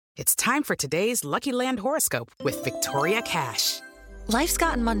It's time for today's Lucky Land horoscope with Victoria Cash. Life's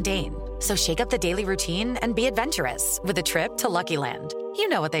gotten mundane, so shake up the daily routine and be adventurous with a trip to Lucky Land. You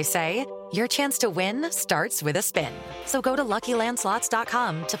know what they say, your chance to win starts with a spin. So go to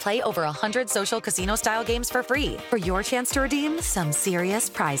LuckyLandSlots.com to play over 100 social casino-style games for free for your chance to redeem some serious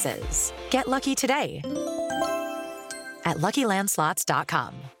prizes. Get lucky today at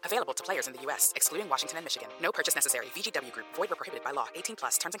LuckyLandSlots.com. Available to players in the U.S., excluding Washington and Michigan. No purchase necessary. VGW Group. Void where prohibited by law. 18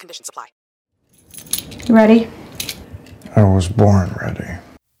 plus. Terms and conditions apply. You ready? I was born ready.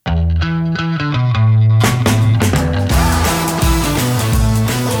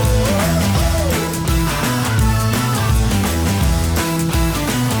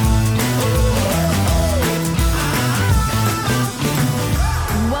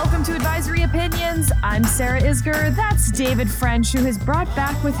 Welcome to Advisory Opinions. I'm Sarah Isger. That's David French, who has brought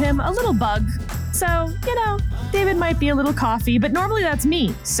back with him a little bug. So, David might be a little coffee, but normally that's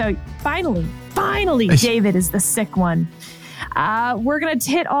me. So finally, David is the sick one. We're going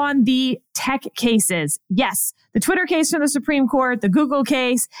to hit on the tech cases. Yes, the Twitter case from the Supreme Court, the Google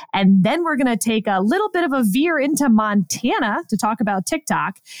case, and then we're going to take a little bit of a veer into Montana to talk about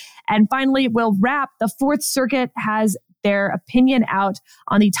TikTok. And finally, we'll wrap. The Fourth Circuit has their opinion out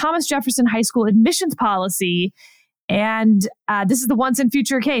on the Thomas Jefferson High School admissions policy. And this is the once and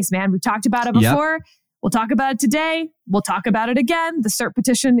future case, man. We've talked about it before. Yep. We'll talk about it today. We'll talk about it again. The cert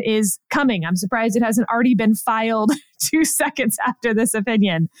petition is coming. I'm surprised it hasn't already been filed 2 seconds after this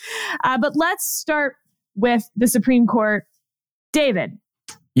opinion. But let's start with the Supreme Court. David.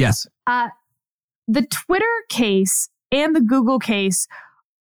 Yes. The Twitter case and the Google case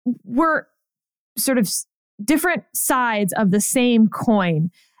were sort of different sides of the same coin.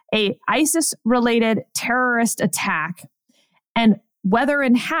 A ISIS-related terrorist attack, and whether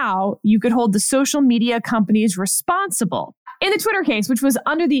and how you could hold the social media companies responsible. In the Twitter case, which was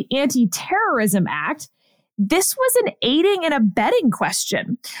under the Anti-Terrorism Act, this was an aiding and abetting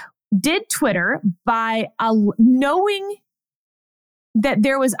question. Did Twitter, by knowing that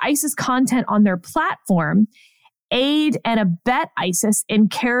there was ISIS content on their platform, aid and abet ISIS in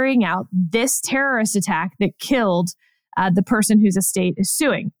carrying out this terrorist attack that killed the person whose estate is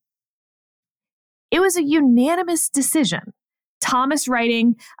suing? It was a unanimous decision. Thomas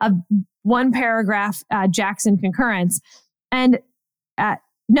writing a one paragraph Jackson concurrence. And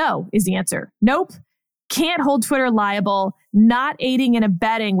no is the answer. Nope. Can't hold Twitter liable, not aiding and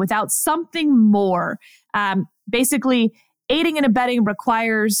abetting without something more. Basically, aiding and abetting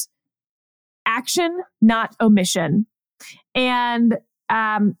requires action, not omission. And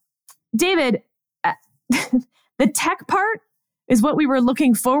David, the tech part is what we were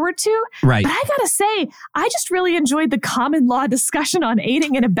looking forward to. Right. But I gotta say, I just really enjoyed the common law discussion on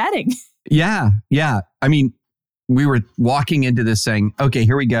aiding and abetting. Yeah. I mean, we were walking into this saying, okay,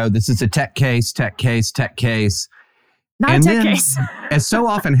 here we go. This is a tech case. Not and a tech then, case. As so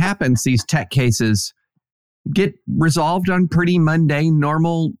often happens, these tech cases get resolved on pretty mundane,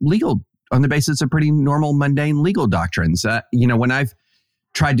 normal legal, on the basis of pretty normal, mundane legal doctrines. When I've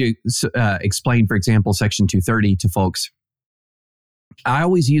tried to explain, for example, Section 230 to folks, I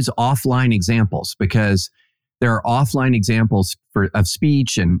always use offline examples because there are offline examples of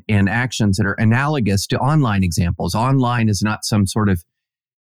speech and actions that are analogous to online examples. Online is not some sort of,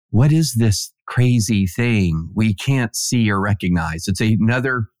 what is this crazy thing we can't see or recognize? It's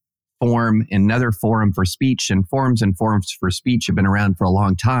another forum for speech, and forums for speech have been around for a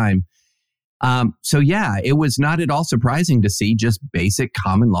long time. It was not at all surprising to see just basic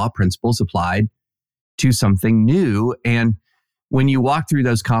common law principles applied to something new. And when you walk through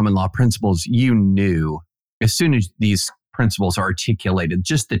those common law principles, you knew as soon as these principles are articulated,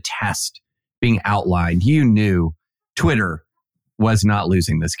 just the test being outlined, you knew Twitter was not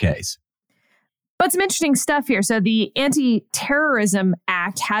losing this case. But some interesting stuff here. So the Anti-Terrorism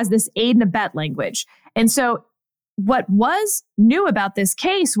Act has this aid and abet language. And so what was new about this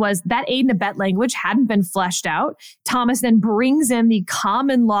case was that aid and abet language hadn't been fleshed out. Thomas then brings in the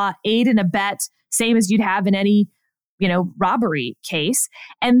common law aid and abet, same as you'd have in any robbery case.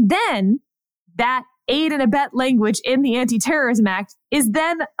 And then that aid and abet language in the Anti-Terrorism Act is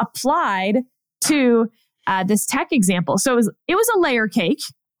then applied to this tech example. So it was a layer cake,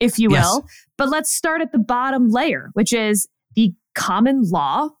 if you will. Yes. But let's start at the bottom layer, which is the common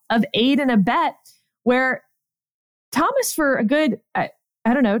law of aid and abet, where Thomas, for a good,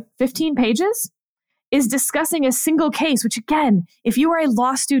 15 pages, is discussing a single case, which again, if you are a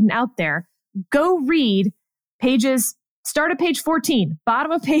law student out there, go read start at page 14,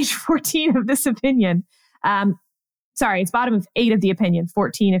 bottom of page 14 of this opinion. It's bottom of 8 of the opinion,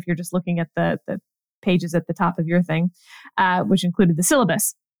 14 if you're just looking at the pages at the top of your thing, which included the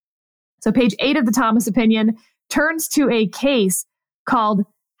syllabus. So page 8 of the Thomas opinion turns to a case called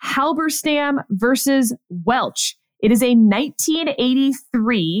Halberstam versus Welch. It is a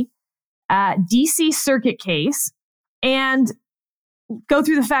 1983 DC Circuit case. And go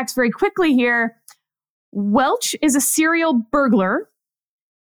through the facts very quickly here. Welch is a serial burglar.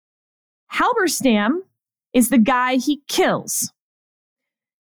 Halberstam is the guy he kills.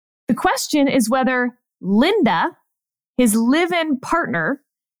 The question is whether Linda, his live-in partner,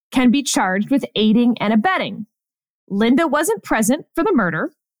 can be charged with aiding and abetting. Linda wasn't present for the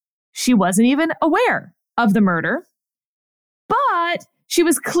murder. She wasn't even aware of the murder, but she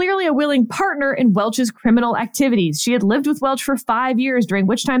was clearly a willing partner in Welch's criminal activities. She had lived with Welch for 5 years, during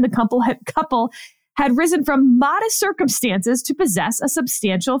which time the couple had risen from modest circumstances to possess a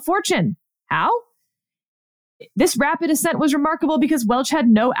substantial fortune. How? This rapid ascent was remarkable because Welch had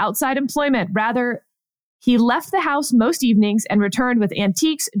no outside employment. Rather, he left the house most evenings and returned with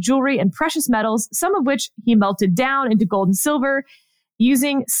antiques, jewelry, and precious metals, some of which he melted down into gold and silver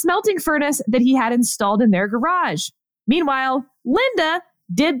using smelting furnace that he had installed in their garage. Meanwhile, Linda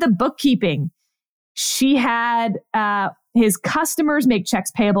did the bookkeeping. She had his customers make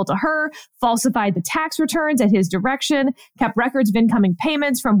checks payable to her, falsified the tax returns at his direction, kept records of incoming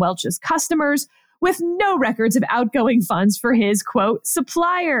payments from Welch's customers, with no records of outgoing funds for his, quote,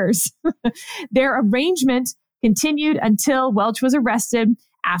 suppliers. Their arrangement continued until Welch was arrested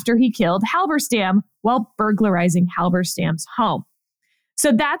after he killed Halberstam while burglarizing Halberstam's home.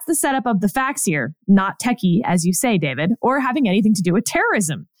 So that's the setup of the facts here, not techie, as you say, David, or having anything to do with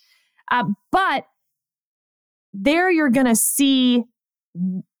terrorism. But there you're going to see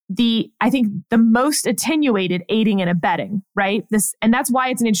I think the most attenuated aiding and abetting, right? And that's why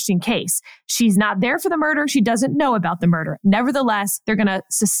it's an interesting case. She's not there for the murder. She doesn't know about the murder. Nevertheless, they're going to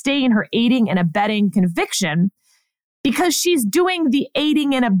sustain her aiding and abetting conviction because she's doing the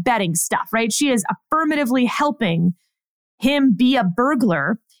aiding and abetting stuff, right? She is affirmatively helping him be a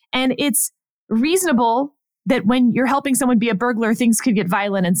burglar. And it's reasonable that when you're helping someone be a burglar, things could get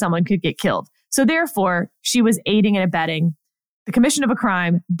violent and someone could get killed. So therefore, she was aiding and abetting the commission of a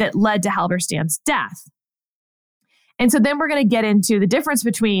crime that led to Halberstam's death. And so then we're going to get into the difference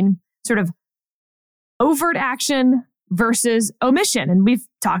between sort of overt action versus omission. And we've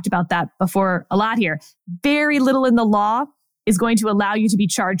talked about that before a lot here. Very little in the law is going to allow you to be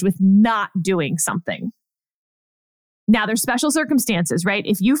charged with not doing something. Now, there's special circumstances, right?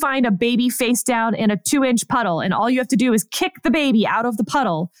 If you find a baby face down in a 2-inch puddle and all you have to do is kick the baby out of the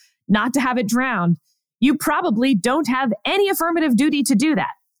puddle, not to have it drowned, you probably don't have any affirmative duty to do that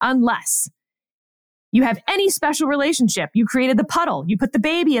unless you have any special relationship. You created the puddle. You put the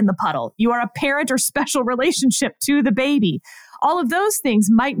baby in the puddle. You are a parent or special relationship to the baby. All of those things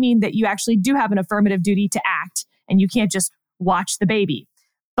might mean that you actually do have an affirmative duty to act and you can't just watch the baby.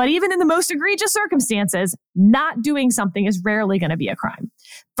 But even in the most egregious circumstances, not doing something is rarely going to be a crime.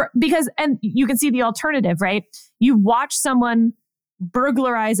 And you can see the alternative, right? You watch someone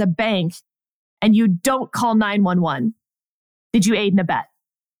burglarize a bank and you don't call 911. Did you aid and abet?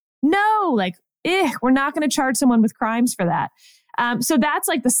 No, we're not going to charge someone with crimes for that. So that's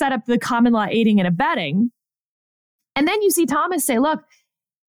like the setup, the common law aiding and abetting. And then you see Thomas say, look,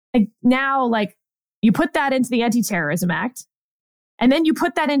 now you put that into the Anti-Terrorism Act. And then you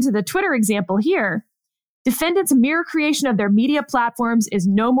put that into the Twitter example here. Defendants' mere creation of their media platforms is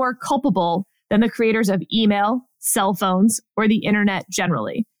no more culpable than the creators of email, cell phones, or the internet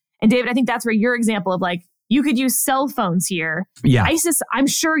generally. And David, I think that's where your example of you could use cell phones here. Yeah. ISIS, I'm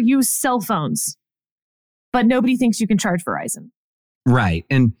sure, use cell phones, but nobody thinks you can charge Verizon. Right.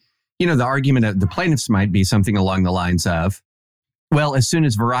 And, the argument of the plaintiffs might be something along the lines of, well, as soon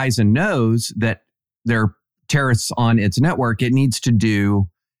as Verizon knows that there are terrorists on its network, it needs to do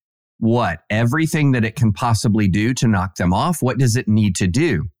what? Everything that it can possibly do to knock them off. What does it need to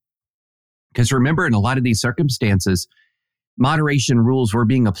do? Because remember, in a lot of these circumstances, moderation rules were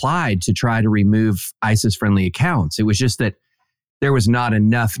being applied to try to remove ISIS-friendly accounts. It was just that there was not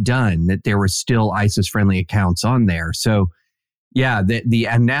enough done, that there were still ISIS-friendly accounts on there. So, yeah, the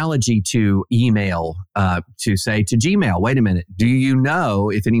analogy to email, to Gmail, wait a minute, do you know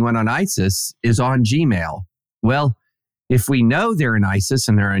if anyone on ISIS is on Gmail? Well, if we know they're in ISIS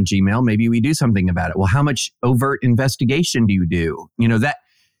and they're on Gmail, maybe we do something about it. Well, how much overt investigation do you do?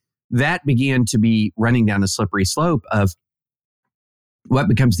 That began to be running down a slippery slope of what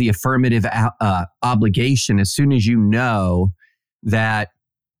becomes the affirmative obligation as soon as you know that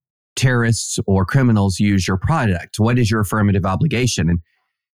terrorists or criminals use your product. What is your affirmative obligation?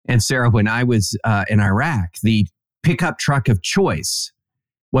 And Sarah, when I was in Iraq, the pickup truck of choice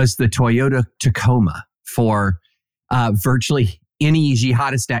was the Toyota Tacoma for virtually any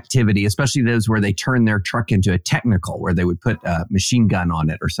jihadist activity, especially those where they turn their truck into a technical, where they would put a machine gun on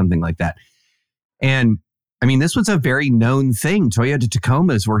it or something like that. And I mean, this was a very known thing. Toyota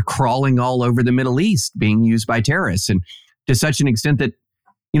Tacomas were crawling all over the Middle East being used by terrorists, and to such an extent that,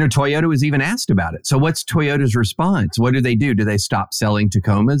 Toyota was even asked about it. So what's Toyota's response? What do? Do they stop selling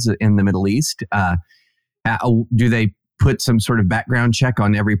Tacomas in the Middle East? Do they put some sort of background check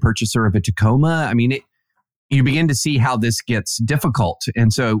on every purchaser of a Tacoma? I mean, you begin to see how this gets difficult.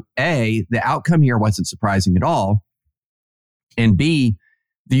 And so, A, the outcome here wasn't surprising at all. And B,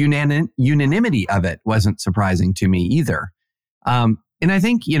 the unanimity of it wasn't surprising to me either. And I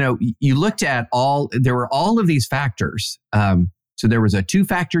think, you looked at there were all of these factors. So there was a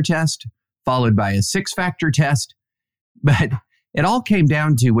 2-factor test followed by a 6-factor test. But it all came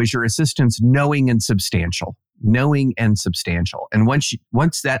down to, was your assistance knowing and substantial? Knowing and substantial. And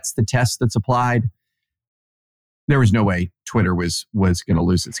once that's the test that's applied, there was no way Twitter was going to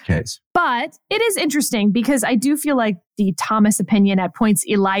lose its case. But it is interesting because I do feel like the Thomas opinion at points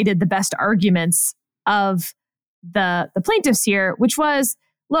elided the best arguments of the plaintiffs here, which was,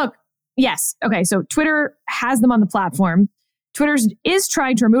 look, yes, okay, so Twitter has them on the platform. Twitter is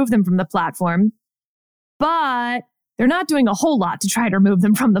trying to remove them from the platform, but they're not doing a whole lot to try to remove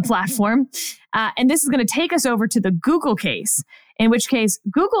them from the platform. And this is going to take us over to the Google case, in which case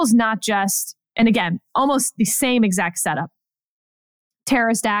Google's not just, and again, almost the same exact setup.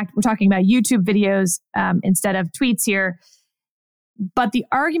 Terrorist Act, we're talking about YouTube videos instead of tweets here. But the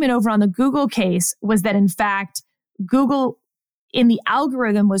argument over on the Google case was that, in fact, Google in the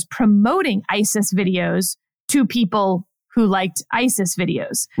algorithm was promoting ISIS videos to people who liked ISIS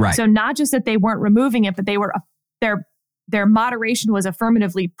videos. Right. So not just that they weren't removing it, but they were their moderation was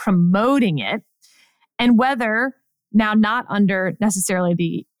affirmatively promoting it. And whether, now not under necessarily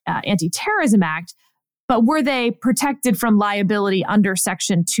the Anti-Terrorism Act, but were they protected from liability under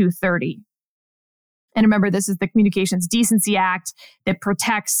Section 230? And remember, this is the Communications Decency Act that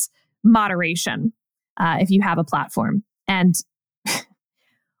protects moderation if you have a platform. And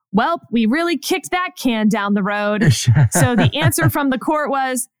well, we really kicked that can down the road. So the answer from the court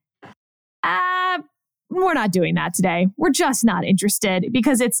was, we're not doing that today. We're just not interested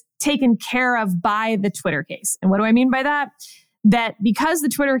because it's taken care of by the Twitter case. And what do I mean by that? That because the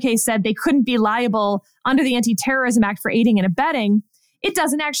Twitter case said they couldn't be liable under the Anti-Terrorism Act for aiding and abetting, it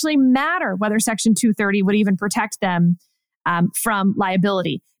doesn't actually matter whether Section 230 would even protect them from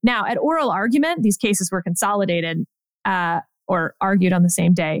liability. Now, at oral argument, these cases were consolidated or argued on the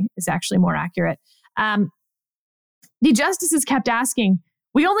same day is actually more accurate. The justices kept asking,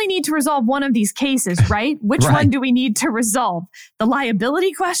 we only need to resolve one of these cases, right? Which one do we need to resolve? The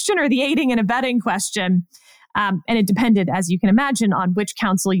liability question or the aiding and abetting question? And it depended, as you can imagine, on which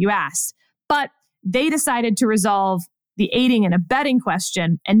counsel you asked. But they decided to resolve the aiding and abetting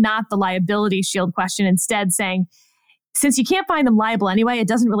question and not the liability shield question, instead saying, since you can't find them liable anyway, it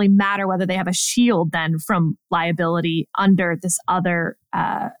doesn't really matter whether they have a shield then from liability under this other,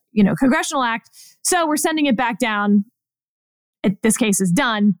 congressional act. So we're sending it back down. This case is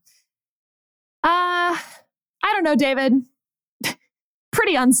done. I don't know, David.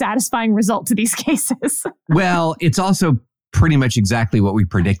 Pretty unsatisfying result to these cases. Well, it's also pretty much exactly what we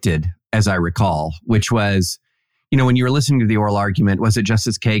predicted, as I recall, which was, when you were listening to the oral argument, was it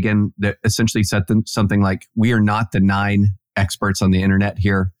Justice Kagan that essentially said something like, we are not the 9 experts on the internet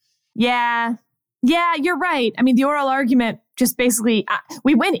here? Yeah, you're right. I mean, the oral argument just basically,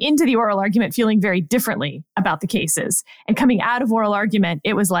 we went into the oral argument feeling very differently about the cases. And coming out of oral argument,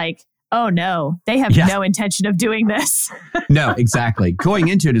 it was like, oh no, they have no intention of doing this. No, exactly. Going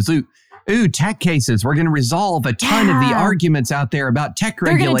into it is, tech cases. We're going to resolve a ton of the arguments out there about tech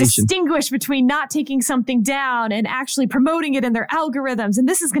regulation. They're going to distinguish between not taking something down and actually promoting it in their algorithms. And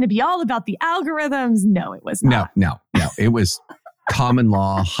this is going to be all about the algorithms. No, it was not. No. It was common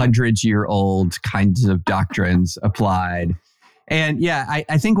law, 100-year-old kinds of doctrines applied. And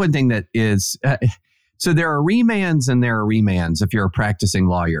I think one thing that is, so there are remands and there are remands if you're a practicing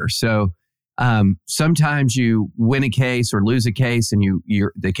lawyer. So sometimes you win a case or lose a case and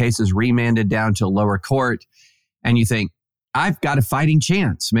the case is remanded down to a lower court and you think, I've got a fighting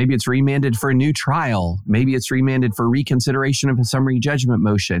chance. Maybe it's remanded for a new trial. Maybe it's remanded for reconsideration of a summary judgment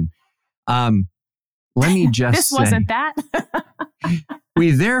motion. Let me just this wasn't that.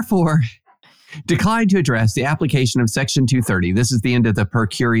 We therefore decline to address the application of Section 230. This is the end of the per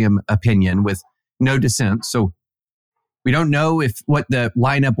curiam opinion with no dissent. So we don't know what the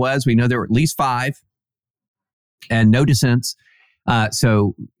lineup was. We know there were at least 5 and no dissents.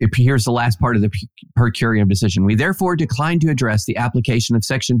 So here's the last part of the per curiam decision. We therefore decline to address the application of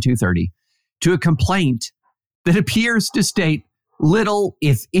Section 230 to a complaint that appears to state little,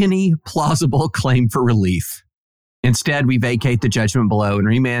 if any, plausible claim for relief. Instead, we vacate the judgment below and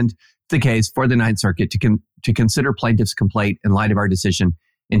remand the case for the Ninth Circuit to consider plaintiff's complaint in light of our decision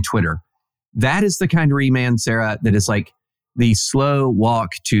in Twitter. That is the kind of remand, Sarah, that is like the slow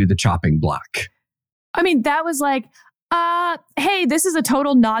walk to the chopping block. I mean, that was like, hey, this is a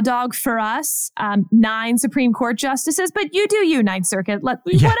total gnaw dog for us, 9 Supreme Court justices, but you do you, Ninth Circuit.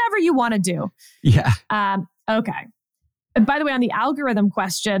 Whatever you want to do. Yeah. Okay. And by the way, on the algorithm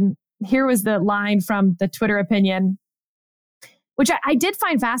question, here was the line from the Twitter opinion, which I did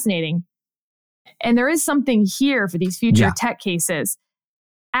find fascinating. And there is something here for these future tech cases.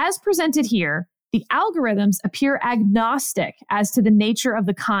 As presented here, the algorithms appear agnostic as to the nature of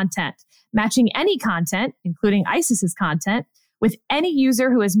the content, matching any content, including ISIS's content, with any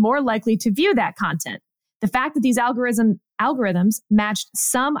user who is more likely to view that content. The fact that these algorithms matched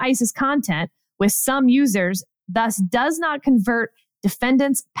some ISIS content with some users thus does not convert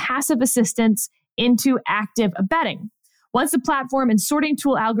defendants' passive assistance into active abetting. Once the platform and sorting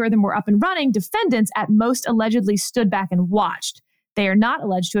tool algorithm were up and running, defendants at most allegedly stood back and watched. They are not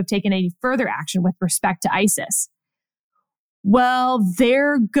alleged to have taken any further action with respect to ISIS. Well,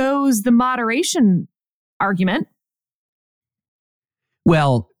 there goes the moderation argument.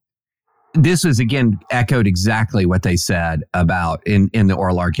 Well, this was, again, echoed exactly what they said about in the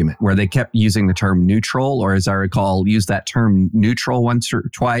oral argument, where they kept using the term neutral, or as I recall, used that term neutral once or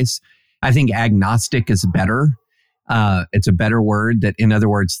twice. I think agnostic is better. It's a better word. That, in other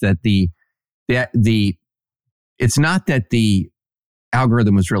words, that it's not that the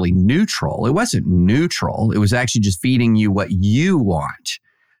algorithm was really neutral. It wasn't neutral. It was actually just feeding you what you want.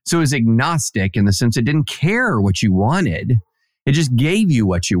 So it was agnostic in the sense it didn't care what you wanted. It just gave you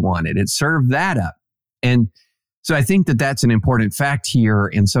what you wanted. It served that up. And so I think that that's an important fact here,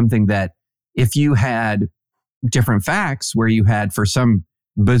 and something that if you had different facts where you had, for some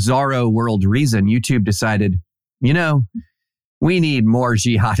bizarro world reason, YouTube decided, we need more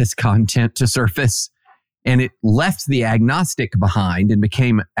jihadist content to surface, and it left the agnostic behind and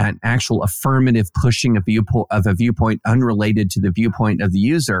became an actual affirmative pushing of a viewpoint unrelated to the viewpoint of the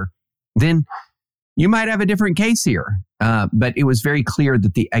user, then you might have a different case here. But it was very clear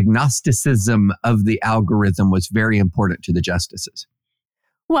that the agnosticism of the algorithm was very important to the justices.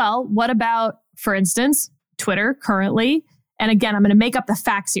 Well, what about, for instance, Twitter currently? And again, I'm going to make up the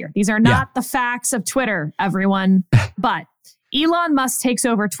facts here. These are not the facts of Twitter, everyone. But Elon Musk takes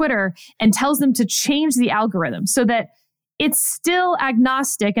over Twitter and tells them to change the algorithm so that it's still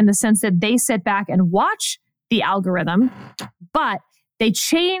agnostic in the sense that they sit back and watch the algorithm, but they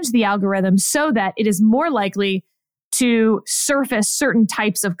change the algorithm so that it is more likely to surface certain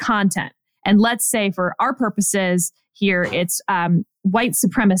types of content. And let's say, for our purposes here, it's white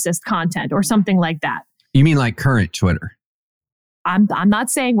supremacist content or something like that. You mean like current Twitter? I'm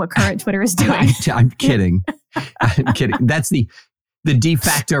not saying what current Twitter is doing. I'm kidding. I'm kidding. That's the de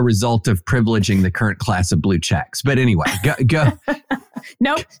facto result of privileging the current class of blue checks. But anyway, go.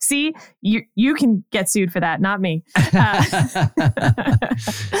 Nope. See, you can get sued for that, not me.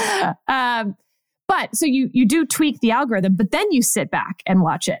 But so you do tweak the algorithm, but then you sit back and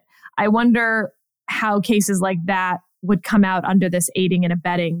watch it. I wonder how cases like that would come out under this aiding and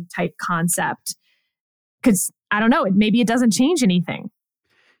abetting type concept. Because I don't know, maybe it doesn't change anything.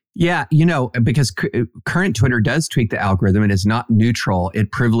 Yeah, because current Twitter does tweak the algorithm and is not neutral.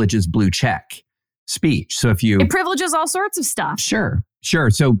 It privileges blue check speech. So it privileges all sorts of stuff. Sure.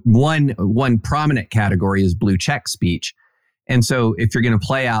 So one prominent category is blue check speech. And so if you're going to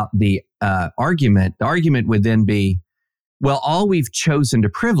play out the argument would then be, well, all we've chosen to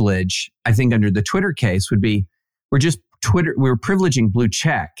privilege, I think under the Twitter case, would be we're privileging blue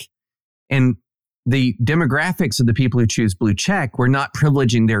check. And the demographics of the people who choose blue check, we're not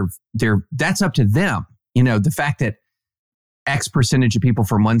privileging their that's up to them. The fact that X percentage of people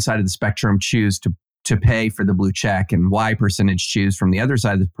from one side of the spectrum choose to pay for the blue check and Y percentage choose from the other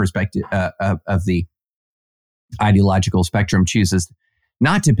side of the perspective of the ideological spectrum chooses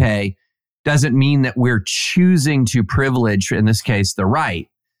not to pay, doesn't mean that we're choosing to privilege, in this case, the right.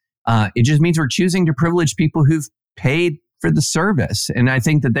 It just means we're choosing to privilege people who've paid for the service. And I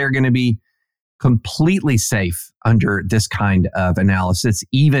think that they're going to be completely safe under this kind of analysis,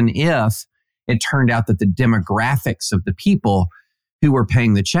 even if it turned out that the demographics of the people who were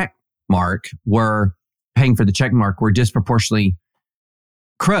paying the check mark were disproportionately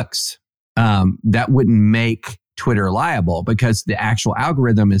crooks. That wouldn't make Twitter liable, because the actual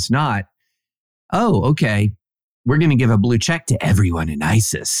algorithm is not, oh, okay, we're going to give a blue check to everyone in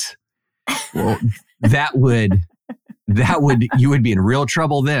ISIS. Well, you would be in real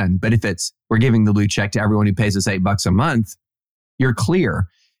trouble then. But if we're giving the blue check to everyone who pays us $8 a month, you're clear,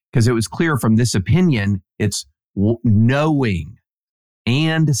 because it was clear from this opinion, it's knowing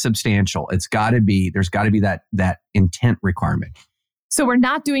and substantial. There's got to be that intent requirement. So we're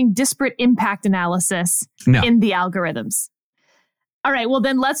not doing disparate impact analysis in the algorithms. All right, well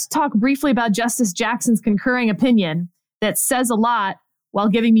then let's talk briefly about Justice Jackson's concurring opinion that says a lot while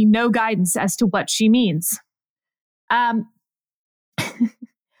giving me no guidance as to what she means.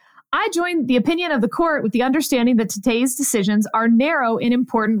 I joined the opinion of the court with the understanding that today's decisions are narrow in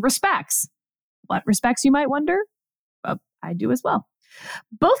important respects. What respects, you might wonder? Well, I do as well.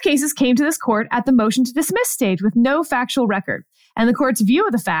 Both cases came to this court at the motion to dismiss stage with no factual record, and the court's view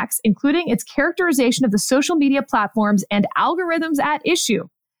of the facts, including its characterization of the social media platforms and algorithms at issue,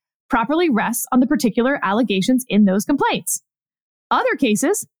 properly rests on the particular allegations in those complaints. Other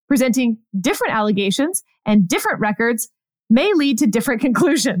cases, presenting different allegations and different records, may lead to different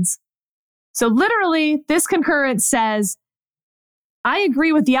conclusions. So literally, this concurrence says, I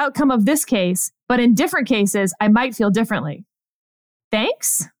agree with the outcome of this case, but in different cases, I might feel differently.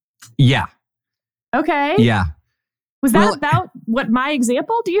 Thanks? Yeah. Okay. Yeah. Was that about what my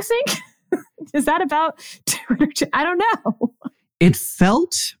example, do you think? Is that about Twitter? I don't know. It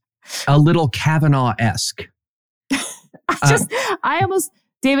felt a little Kavanaugh-esque.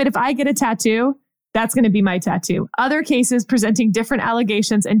 David, if I get a tattoo, that's going to be my tattoo. Other cases presenting different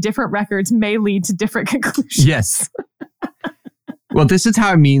allegations and different records may lead to different conclusions. Yes. Well, this is how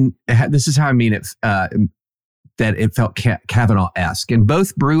I mean it, that it felt Kavanaugh-esque. And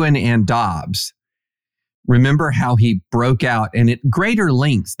both Bruen and Dobbs, remember how he broke out and at greater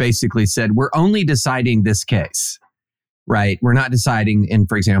length basically said, we're only deciding this case, right? We're not deciding,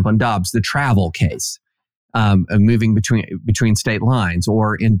 for example, in Dobbs, the travel case, moving between state lines,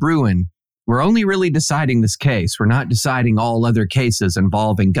 or in Bruen, we're only really deciding this case. We're not deciding all other cases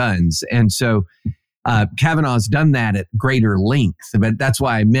involving guns. And so Kavanaugh's done that at greater length. But that's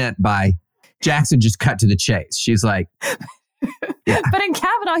why I meant by Jackson just cut to the chase. She's like, yeah. But in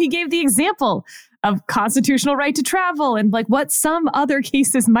Kavanaugh, he gave the example of constitutional right to travel and like what some other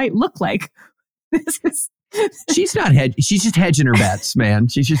cases might look like. She's just hedging her bets, man.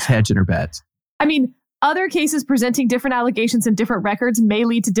 She's just hedging her bets. I mean, other cases presenting different allegations and different records may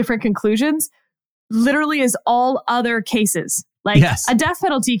lead to different conclusions. Literally is all other cases, like a death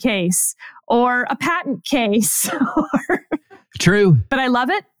penalty case or a patent case. True. But I love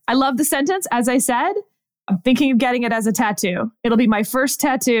it. I love the sentence. As I said, I'm thinking of getting it as a tattoo. It'll be my first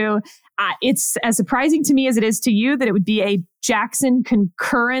tattoo. It's as surprising to me as it is to you that it would be a Jackson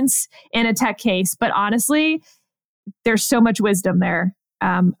concurrence in a tech case. But honestly, there's so much wisdom there.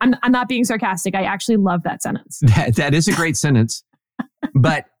 I'm not being sarcastic. I actually love that sentence. That is a great sentence.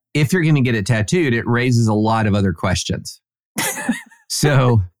 But if you're going to get it tattooed, it raises a lot of other questions.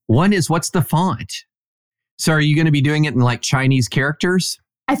 So one is, what's the font? So are you going to be doing it in like Chinese characters?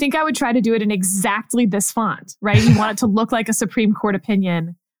 I think I would try to do it in exactly this font, right? You want it to look like a Supreme Court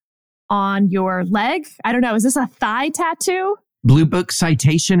opinion on your leg. I don't know. Is this a thigh tattoo? Blue Book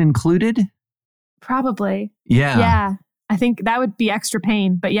citation included? Probably. Yeah. Yeah. I think that would be extra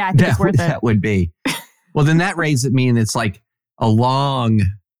pain, but yeah, I think it's worth it. That would be. Well, then that raises me, and it's like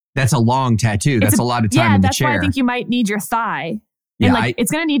that's a long tattoo. That's a lot of time in the chair. Yeah, that's why I think you might need your thigh. And it's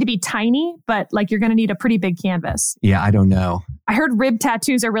going to need to be tiny, but like you're going to need a pretty big canvas. Yeah, I don't know. I heard rib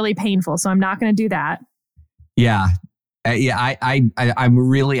tattoos are really painful, so I'm not going to do that. Yeah. I'm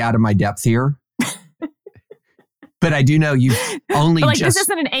really out of my depth here. But I do know you've only this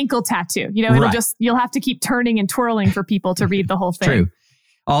isn't an ankle tattoo. You know, you'll have to keep turning and twirling for people to read the whole thing. True.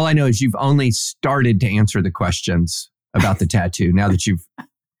 All I know is you've only started to answer the questions about the tattoo now that you've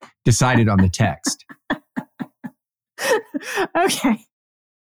decided on the text. Okay.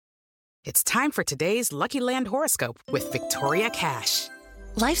 It's time for today's Lucky Land horoscope with Victoria Cash.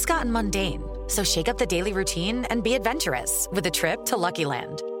 Life's gotten mundane, so shake up the daily routine and be adventurous with a trip to Lucky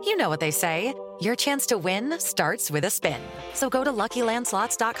Land. You know what they say, your chance to win starts with a spin. So go to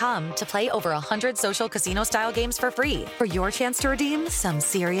LuckyLandSlots.com to play over 100 social casino-style games for free for your chance to redeem some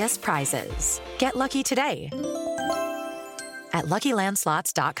serious prizes. Get lucky today at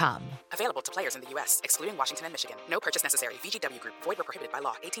LuckyLandSlots.com. Available to players in the U.S., excluding Washington and Michigan. No purchase necessary. VGW Group. Void where prohibited by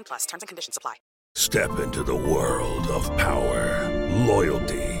law. 18+. Terms and conditions apply. Step into the world of power,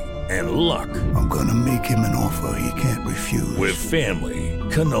 loyalty, and luck. I'm gonna make him an offer he can't refuse. With family,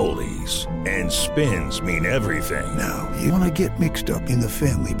 cannolis, and spins mean everything. Now, you wanna get mixed up in the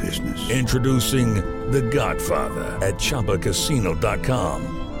family business. Introducing The Godfather at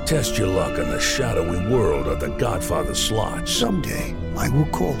ChumbaCasino.com. Test your luck in the shadowy world of The Godfather slot. Someday, I will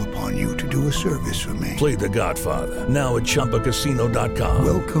call upon you to do a service for me. Play The Godfather now at ChumbaCasino.com.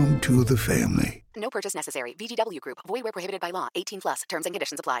 Welcome to the family. No purchase necessary. VGW Group. Void where prohibited by law. 18 plus. Terms and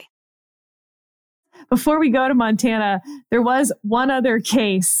conditions apply. Before we go to Montana, there was one other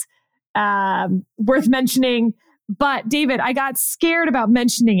case worth mentioning. But David, I got scared about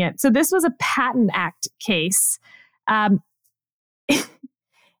mentioning it. So this was a Patent Act case. And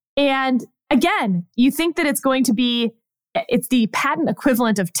again, you think that it's the patent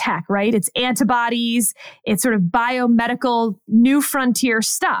equivalent of tech, right? It's antibodies, it's sort of biomedical, new frontier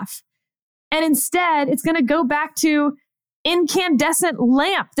stuff. And instead, it's going to go back to incandescent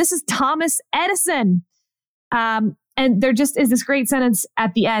lamp. This is Thomas Edison. And there just is this great sentence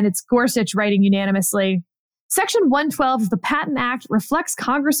at the end. It's Gorsuch writing unanimously. Section 112 of the Patent Act reflects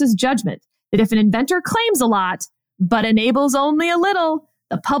Congress's judgment that if an inventor claims a lot, but enables only a little,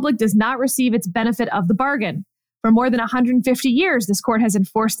 the public does not receive its benefit of the bargain. For more than 150 years, this court has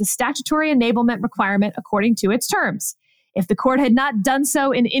enforced the statutory enablement requirement according to its terms. If the court had not done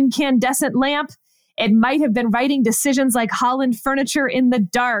so in incandescent lamp, it might have been writing decisions like Holland Furniture in the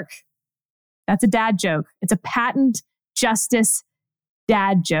dark. That's a dad joke. It's a patent justice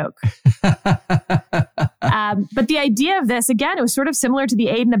dad joke. But the idea of this, again, it was sort of similar to the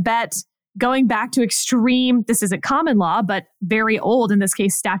aid and abet, going back to extreme, this isn't common law, but very old, in this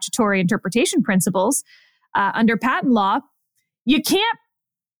case, statutory interpretation principles under patent law. You can't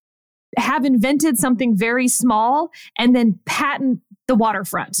have invented something very small and then patent the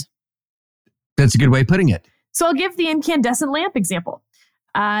waterfront. That's a good way of putting it. So I'll give the incandescent lamp example.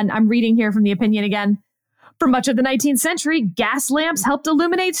 And I'm reading here from the opinion again. For much of the 19th century, gas lamps helped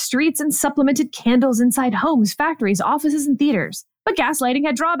illuminate streets and supplemented candles inside homes, factories, offices, and theaters. But gas lighting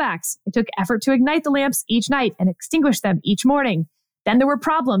had drawbacks. It took effort to ignite the lamps each night and extinguish them each morning. Then there were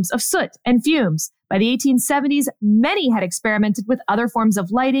problems of soot and fumes. By the 1870s, many had experimented with other forms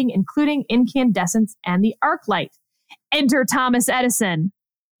of lighting, including incandescence and the arc light. Enter Thomas Edison.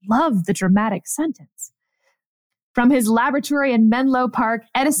 Love the dramatic sentence. From his laboratory in Menlo Park,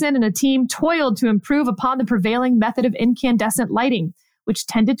 Edison and a team toiled to improve upon the prevailing method of incandescent lighting, which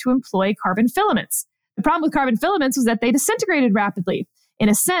tended to employ carbon filaments. The problem with carbon filaments was that they disintegrated rapidly. In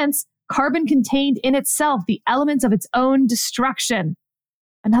a sense, carbon contained in itself the elements of its own destruction.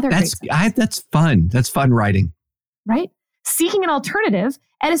 Another That's fun. That's fun writing. Right? Seeking an alternative,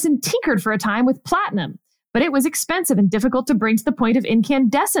 Edison tinkered for a time with platinum, but it was expensive and difficult to bring to the point of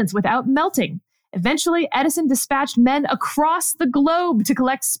incandescence without melting. Eventually, Edison dispatched men across the globe to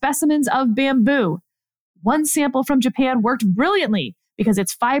collect specimens of bamboo. One sample from Japan worked brilliantly because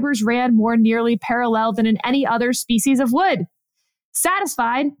its fibers ran more nearly parallel than in any other species of wood.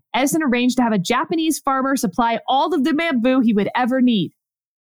 Satisfied, Edison arranged to have a Japanese farmer supply all of the bamboo he would ever need.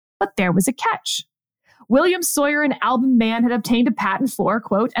 But there was a catch. William Sawyer and Alban Mann had obtained a patent for,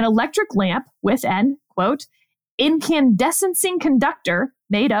 quote, an electric lamp with an, quote, incandescencing conductor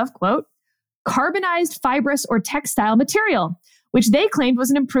made of, quote, carbonized fibrous or textile material, which they claimed was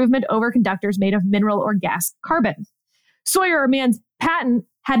an improvement over conductors made of mineral or gas carbon. Sawyer or Mann's patent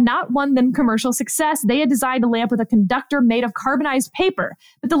had not won them commercial success. They had designed a lamp with a conductor made of carbonized paper,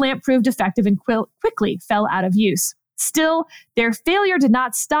 but the lamp proved defective and quickly fell out of use. Still, their failure did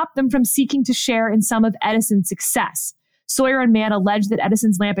not stop them from seeking to share in some of Edison's success. Sawyer and Mann alleged that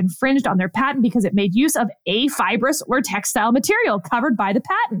Edison's lamp infringed on their patent because it made use of a fibrous or textile material covered by the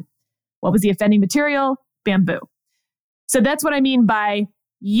patent. What was the offending material? Bamboo. So that's what I mean by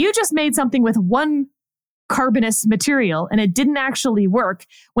you just made something with one carbonous material and it didn't actually work.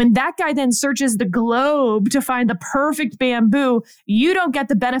 When that guy then searches the globe to find the perfect bamboo, you don't get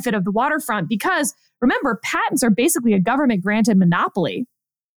the benefit of the waterfront because, remember, patents are basically a government-granted monopoly.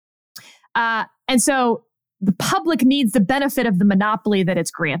 And so the public needs the benefit of the monopoly that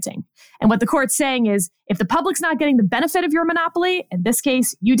it's granting. And what the court's saying is, if the public's not getting the benefit of your monopoly, in this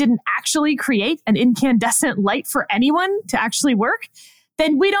case, you didn't actually create an incandescent light for anyone to actually work,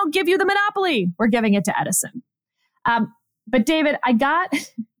 then we don't give you the monopoly. We're giving it to Edison. But David,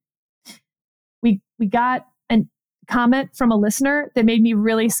 we got a comment from a listener that made me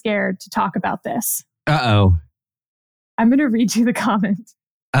really scared to talk about this. Uh-oh. I'm going to read you the comment.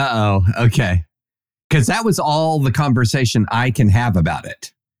 Uh-oh. Okay. Because that was all the conversation I can have about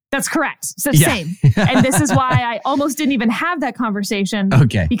it. That's correct. So same. And this is why I almost didn't even have that conversation.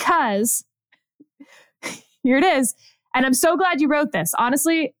 Okay. Because here it is. And I'm so glad you wrote this.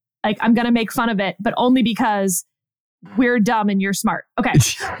 Honestly, I'm going to make fun of it, but only because we're dumb and you're smart. Okay.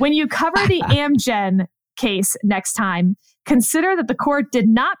 When you cover the Amgen case next time, consider that the court did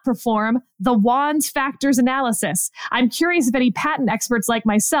not perform the Wands factors analysis. I'm curious if any patent experts like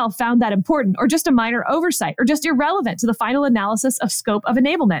myself found that important, or just a minor oversight, or just irrelevant to the final analysis of scope of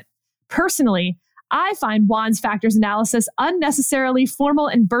enablement. Personally, I find Wan's factors analysis unnecessarily formal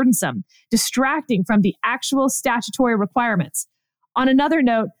and burdensome, distracting from the actual statutory requirements. On another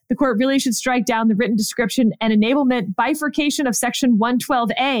note, the court really should strike down the written description and enablement bifurcation of Section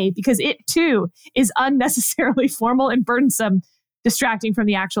 112A because it, too, is unnecessarily formal and burdensome, distracting from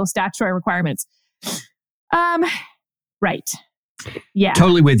the actual statutory requirements. Right. Yeah.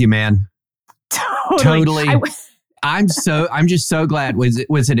 Totally with you, man. Totally. I'm just so glad. Was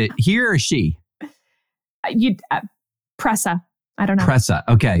it he or she? Pressa. I don't know. Pressa.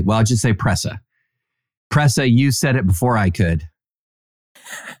 Okay. Well, I'll just say Pressa. Pressa, you said it before I could.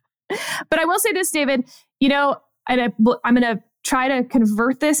 But I will say this, David, and I'm going to try to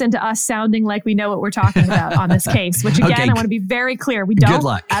convert this into us sounding like we know what we're talking about on this case, which again, I want to be very clear. We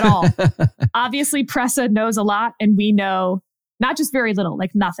don't at all. Obviously, Pressa knows a lot and we know not just very little,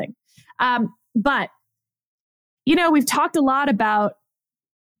 like nothing. But, we've talked a lot about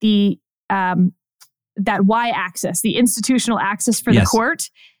the that Y-axis, the institutional axis for the court,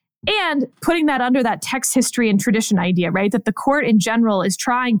 and putting that under that text history and tradition idea, right? That the court in general is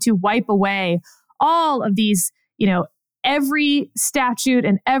trying to wipe away all of these, every statute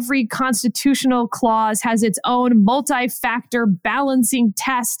and every constitutional clause has its own multi-factor balancing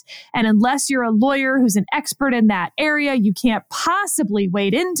test. And unless you're a lawyer who's an expert in that area, you can't possibly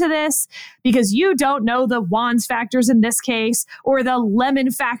wade into this because you don't know the Wan's factors in this case or the Lemon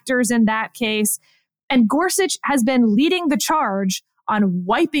factors in that case. And Gorsuch has been leading the charge on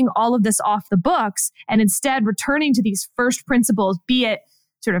wiping all of this off the books and instead returning to these first principles, be it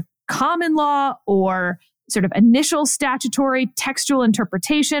sort of common law or sort of initial statutory textual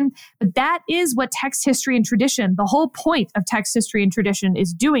interpretation. But that is what text history and tradition, the whole point of text history and tradition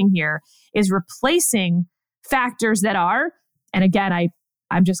is doing here, is replacing factors that are, and again,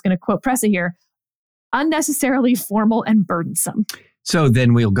 I'm just going to quote Pressa here, unnecessarily formal and burdensome. So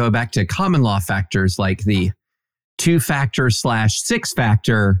then we'll go back to common law factors like the 2-factor /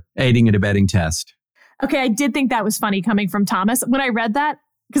 6-factor aiding and abetting test. Okay, I did think that was funny coming from Thomas. When I read that,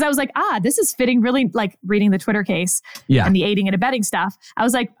 because I was like, this is fitting really like reading the Twitter case and the aiding and abetting stuff. I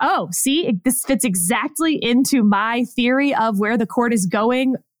was like, this fits exactly into my theory of where the court is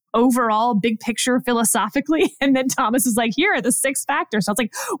going overall, big picture philosophically. And then Thomas is like, here are the 6 factors. So I was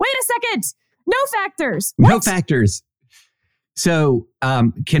like, wait a second, no factors. What? No factors. So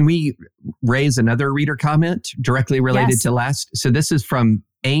can we raise another reader comment directly related to last? So this is from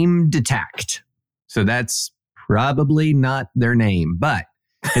Aim Detect. So that's probably not their name, but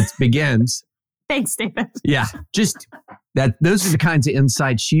it begins. Thanks, David. Yeah, just that. Those are the kinds of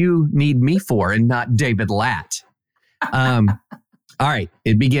insights you need me for and not David Latt. All right,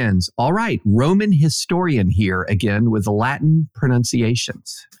 it begins. All right, Roman historian here again with the Latin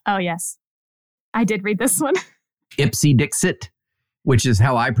pronunciations. Oh, yes. I did read this one. Ipsi dixit, which is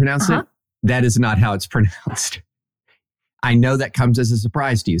how I pronounce it. That is not how it's pronounced. I know that comes as a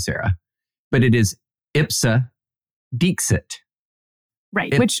surprise to you, Sarah, but it is ipsa dixit.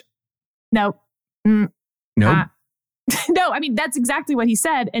 Right, which, no. No? No, I mean, that's exactly what he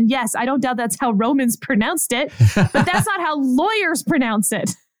said. And yes, I don't doubt that's how Romans pronounced it, but that's not how lawyers pronounce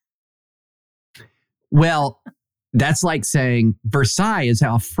it. Well, that's like saying Versailles is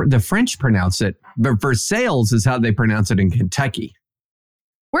how the French pronounce it, but Versailles is how they pronounce it in Kentucky.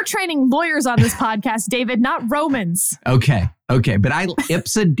 We're training lawyers on this podcast, David, not Romans. Okay. But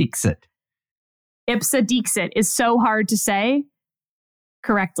ipsa dixit. Ipsa dixit is so hard to say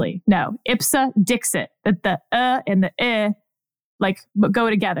correctly. No, ipsa dixit. That the and the go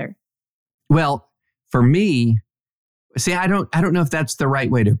together. Well, for me, see, I don't know if that's the right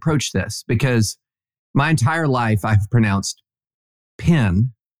way to approach this because my entire life I've pronounced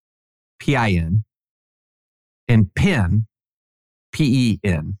pen, P-I-N, and pen,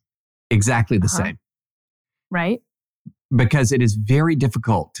 P-E-N, exactly the same. Right. Because it is very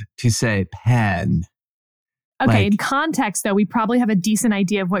difficult to say pen. Okay, in context, though, we probably have a decent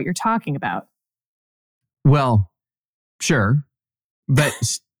idea of what you're talking about. Well, sure. But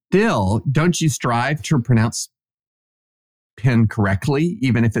still, don't you strive to pronounce pen correctly,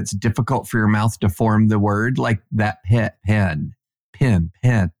 even if it's difficult for your mouth to form the word like that pen.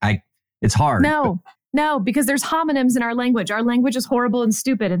 It's hard. No, because there's homonyms in our language. Our language is horrible and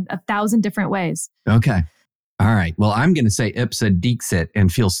stupid in 1,000 different ways. Okay. All right. Well, I'm going to say ipsa dixit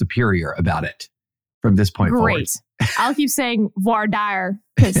and feel superior about it from this point forward. Great. I'll keep saying voir dire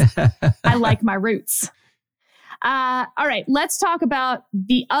because I like my roots. All right, let's talk about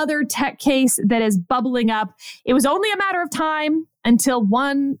the other tech case that is bubbling up. It was only a matter of time until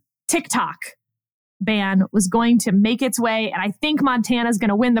one TikTok ban was going to make its way. And I think Montana's going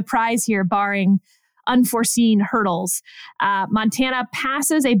to win the prize here, barring unforeseen hurdles. Montana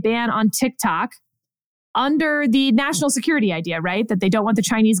passes a ban on TikTok under the national security idea, right? That they don't want the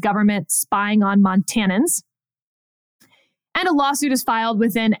Chinese government spying on Montanans. And a lawsuit is filed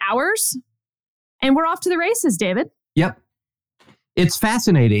within hours. And we're off to the races, David. Yep. It's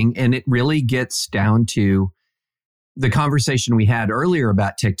fascinating. And it really gets down to the conversation we had earlier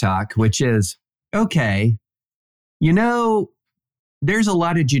about TikTok, which is, okay, there's a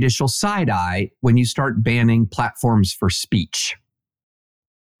lot of judicial side-eye when you start banning platforms for speech.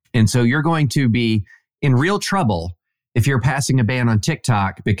 And so you're going to be in real trouble if you're passing a ban on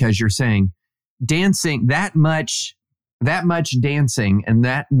TikTok because you're saying dancing, that much dancing and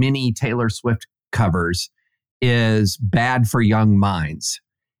that many Taylor Swift covers is bad for young minds.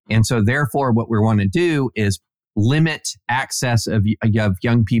 And so therefore what we want to do is limit access of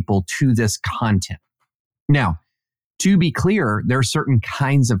young people to this content. Now, to be clear, there are certain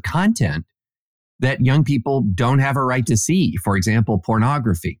kinds of content that young people don't have a right to see. For example,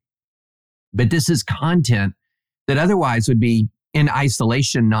 pornography. But this is content that otherwise would be in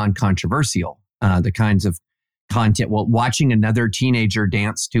isolation, non-controversial. The kinds of content, watching another teenager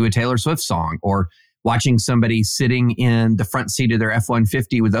dance to a Taylor Swift song, or watching somebody sitting in the front seat of their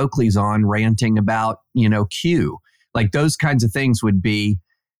F-150 with Oakleys on ranting about, Q. Like those kinds of things would be,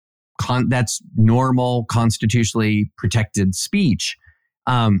 that's normal, constitutionally protected speech.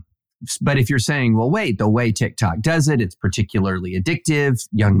 But if you're saying, well, wait, the way TikTok does it, it's particularly addictive.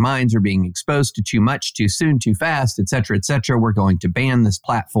 Young minds are being exposed to too much, too soon, too fast, et cetera, et cetera. We're going to ban this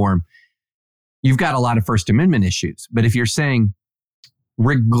platform. You've got a lot of First Amendment issues. But if you're saying,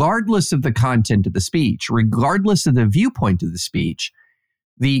 regardless of the content of the speech, regardless of the viewpoint of the speech,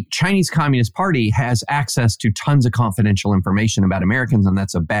 the Chinese Communist Party has access to tons of confidential information about Americans, and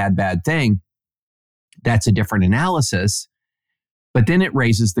that's a bad, bad thing. That's a different analysis. But then it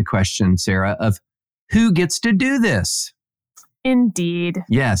raises the question, Sarah, of who gets to do this? Indeed.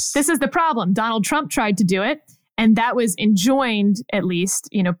 Yes. This is the problem. Donald Trump tried to do it, and that was enjoined, at least,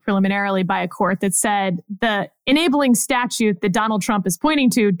 preliminarily by a court that said the enabling statute that Donald Trump is pointing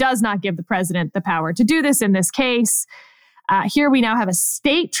to does not give the president the power to do this in this case. Here we now have a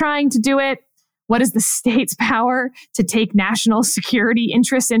state trying to do it. What is the state's power to take national security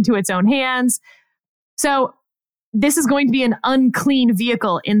interests into its own hands? So this is going to be an unclean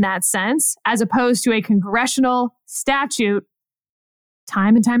vehicle in that sense, as opposed to a congressional statute.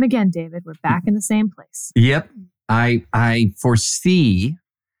 Time and time again, David, we're back in the same place. Yep. I foresee,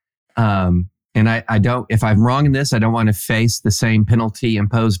 and I don't, if I'm wrong in this, I don't want to face the same penalty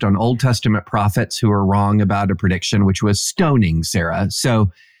imposed on Old Testament prophets who are wrong about a prediction, which was stoning, Sarah.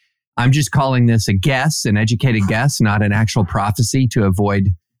 So I'm just calling this a guess, an educated guess, not an actual prophecy to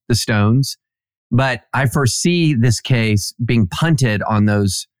avoid the stones. But I foresee this case being punted on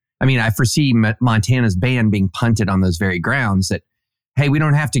those. I foresee Montana's ban being punted on those very grounds that, hey, we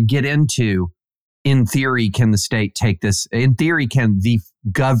don't have to get into, in theory, can the state take this? In theory, can the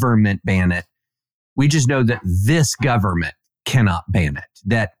government ban it? We just know that this government cannot ban it,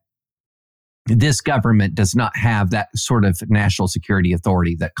 that this government does not have that sort of national security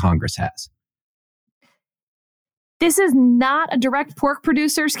authority that Congress has. This is not a direct pork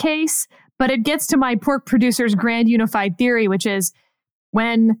producers case, but it gets to my pork producers grand unified theory, which is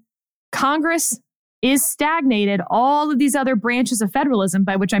when Congress is stagnated, all of these other branches of federalism,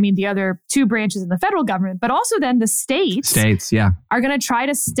 by which I mean the other two branches in the federal government, but also then the states are going to try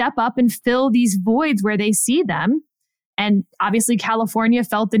to step up and fill these voids where they see them. And obviously California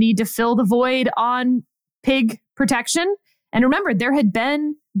felt the need to fill the void on pig protection. And remember, there had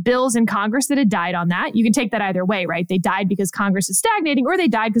been bills in Congress that had died on that. You can take that either way, right? They died because Congress is stagnating, or they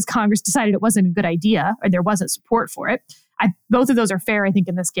died because Congress decided it wasn't a good idea or there wasn't support for it. Both of those are fair, I think,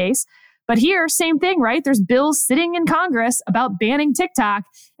 in this case. But here, same thing, right? There's bills sitting in Congress about banning TikTok,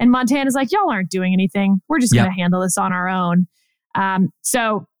 and Montana's like, y'all aren't doing anything. We're just going to handle this on our own.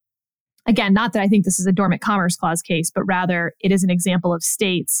 So again, not that I think this is a dormant commerce clause case, but rather it is an example of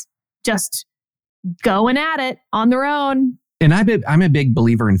states just going at it on their own. And I'm a big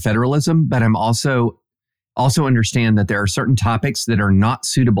believer in federalism, but I'm also understand that there are certain topics that are not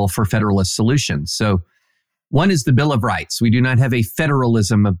suitable for federalist solutions. So one is the Bill of Rights. We do not have a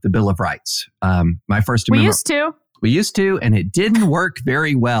federalism of the Bill of Rights. My First Amendment. We used to, and it didn't work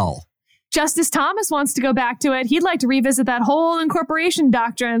very well. Justice Thomas wants to go back to it. He'd like to revisit that whole incorporation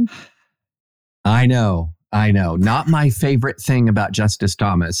doctrine. I know. Not my favorite thing about Justice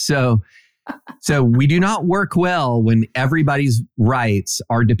Thomas. So we do not work well when everybody's rights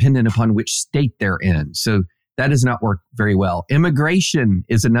are dependent upon which state they're in. So that does not work very well. Immigration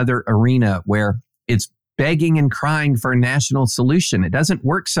is another arena where it's begging and crying for a national solution. It doesn't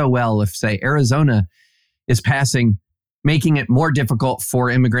work so well if, say, Arizona is passing making it more difficult for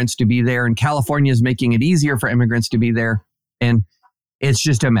immigrants to be there, and California is making it easier for immigrants to be there. And it's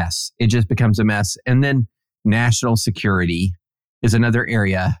just a mess. It just becomes a mess. And then national security is another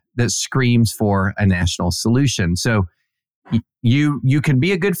area that screams for a national solution. So you can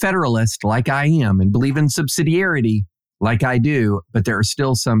be a good federalist like I am and believe in subsidiarity like I do, but there are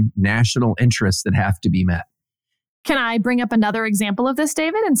still some national interests that have to be met. Can I bring up another example of this,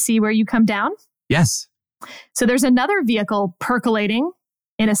 David, and see where you come down? Yes. So there's another vehicle percolating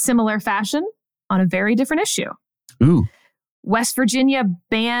in a similar fashion on a very different issue. Ooh. West Virginia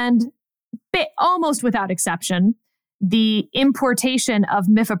banned, almost without exception, the importation of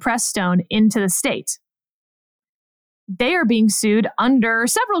mifepristone into the state. They are being sued under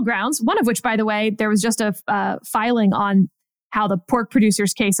several grounds, one of which, by the way, there was just a filing on how the pork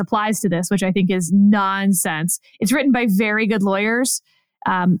producers case applies to this, which I think is nonsense. It's written by very good lawyers.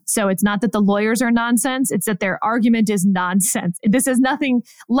 So it's not that the lawyers are nonsense, it's that their argument is nonsense. This is nothing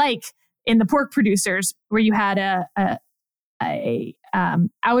like in the pork producers where you had a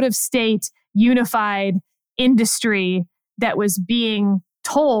out-of-state unified industry that was being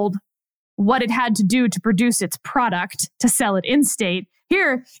told what it had to do to produce its product to sell it in state.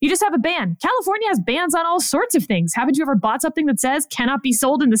 Here, you just have a ban. California has bans on all sorts of things. Haven't you ever bought something that says cannot be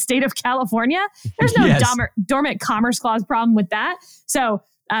sold in the state of California? There's no dormant commerce clause problem with that. So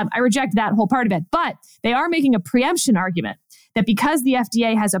I reject that whole part of it. But they are making a preemption argument that because the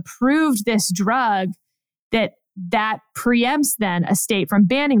FDA has approved this drug, that preempts then a state from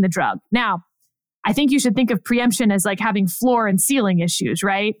banning the drug. Now, I think you should think of preemption as like having floor and ceiling issues,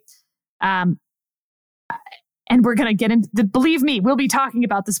 right? And we're going to get into, believe me, we'll be talking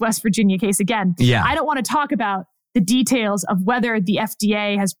about this West Virginia case again. Yeah. I don't want to talk about the details of whether the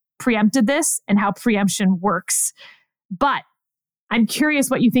FDA has preempted this and how preemption works. But I'm curious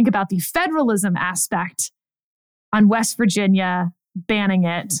what you think about the federalism aspect on West Virginia banning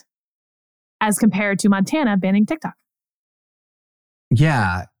it as compared to Montana banning TikTok.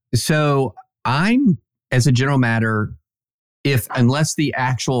 Yeah. So I'm, as a general matter, unless the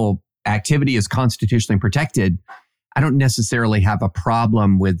actual activity is constitutionally protected, I don't necessarily have a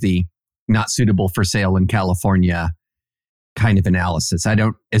problem with the not suitable for sale in California kind of analysis.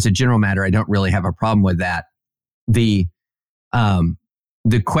 As a general matter, I don't really have a problem with that. The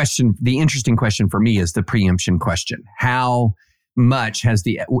interesting question for me is the preemption question. To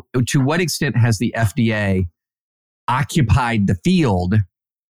what extent has the FDA occupied the field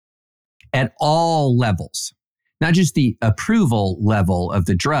at all levels? Not just the approval level of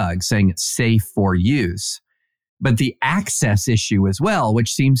the drug, saying it's safe for use, but the access issue as well,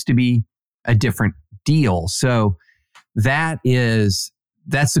 which seems to be a different deal. So that's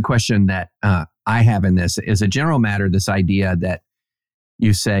the question that I have in this. As a general matter, this idea that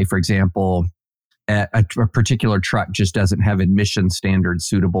you say, for example, a particular truck just doesn't have emission standards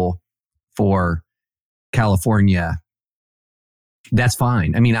suitable for California, that's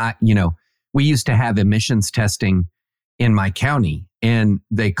fine. I mean, we used to have emissions testing in my county, and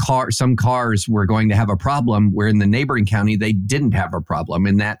some cars were going to have a problem where in the neighboring county, they didn't have a problem,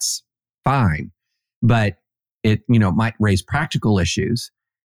 and that's fine. But it, might raise practical issues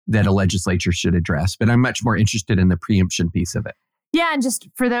that a legislature should address. But I'm much more interested in the preemption piece of it. Yeah, and just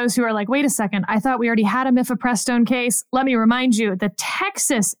for those who are like, wait a second, I thought we already had a mifepristone case. Let me remind you, the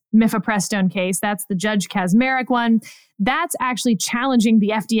Texas mifepristone case, that's the Judge Kaczmarek one, that's actually challenging the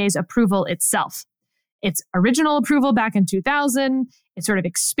FDA's approval itself. Its original approval back in 2000, its sort of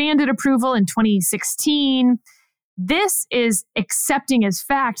expanded approval in 2016. This is accepting as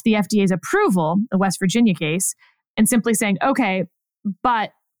fact the FDA's approval, the West Virginia case, and simply saying, okay,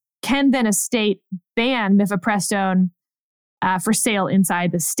 but can then a state ban mifepristone for sale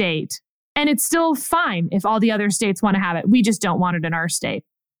inside the state? And it's still fine if all the other states want to have it. We just don't want it in our state.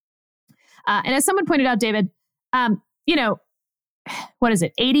 And as someone pointed out, David, what is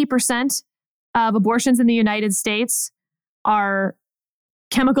it? 80% of abortions in the United States are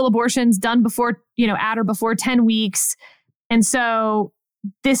chemical abortions done before, at or before 10 weeks. And so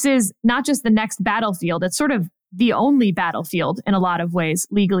this is not just the next battlefield. It's sort of the only battlefield in a lot of ways,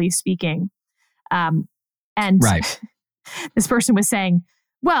 legally speaking. And right. This person was saying,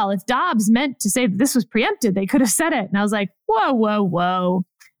 well, if Dobbs meant to say that this was preempted, they could have said it. And I was like, whoa.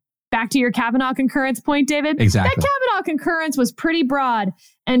 Back to your Kavanaugh concurrence point, David. Exactly. That Kavanaugh concurrence was pretty broad.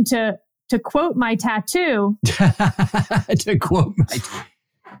 And to quote my tattoo,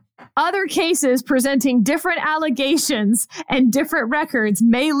 other cases presenting different allegations and different records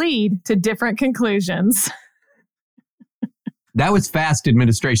may lead to different conclusions. That was fast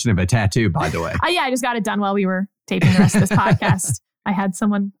administration of a tattoo, by the way. Yeah, I just got it done while we were taping the rest of this podcast. I had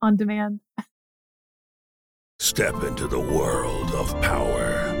someone on demand. Step into the world of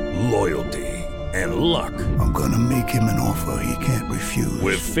power, loyalty, and luck. I'm gonna make him an offer he can't refuse.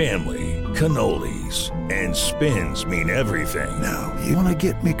 With family, cannolis, and spins mean everything. Now, you wanna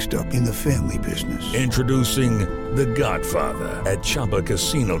get mixed up in the family business. Introducing The Godfather at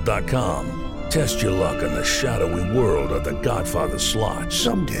ChumbaCasino.com. Test your luck in the shadowy world of The Godfather slot.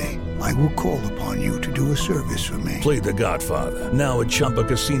 Someday, I will call upon you to do a service for me. Play The Godfather now at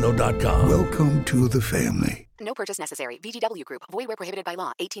ChumbaCasino.com. Welcome to the family. No purchase necessary. VGW Group. Void where prohibited by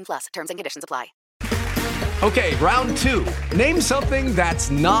law. 18 plus. Terms and conditions apply. Okay, round two. Name something that's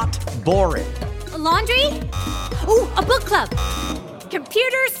not boring. A laundry? Ooh, a book club.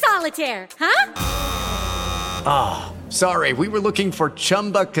 Computer solitaire, huh? Ah, sorry, we were looking for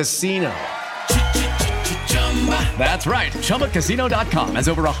Chumba Casino. That's right, ChumbaCasino.com has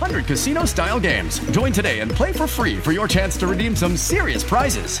over 100 casino-style games. Join today and play for free for your chance to redeem some serious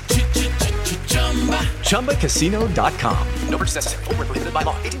prizes. ChumbaCasino.com. No purchase necessary. Void where prohibited by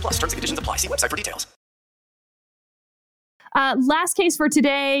law. 18 plus. Terms and conditions apply. See website for details. Last case for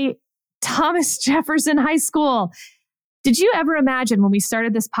today, Thomas Jefferson High School. Did you ever imagine when we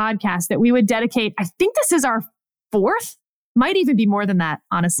started this podcast that we would dedicate, I think this is our fourth, might even be more than that,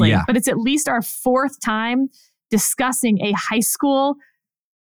 honestly, but it's at least our fourth time discussing a high school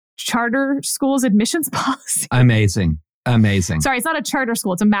charter school's admissions policy. Amazing. Sorry, it's not a charter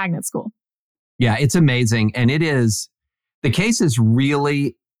school, it's a magnet school. Yeah, it's amazing. And the case is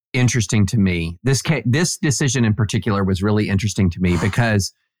really interesting to me. This decision in particular was really interesting to me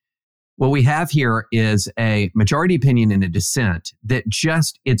because what we have here is a majority opinion and a dissent that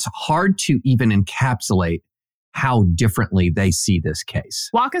it's hard to even encapsulate how differently they see this case.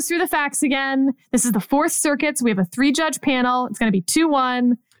 Walk us through the facts again. This is the Fourth Circuit. So we have a 3-judge panel. It's going to be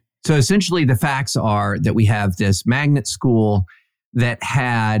 2-1. So essentially the facts are that we have this magnet school that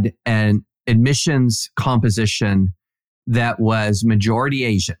had an admissions composition that was majority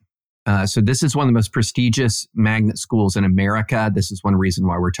Asian. So this is one of the most prestigious magnet schools in America. This is one reason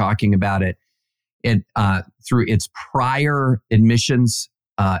why we're talking about it. Through its prior admissions,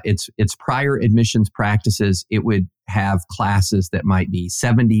 its prior admissions practices, it would have classes that might be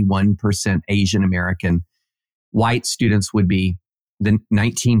 71% Asian American. White students would be the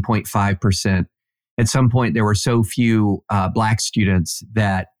 19.5%. At some point, there were so few Black students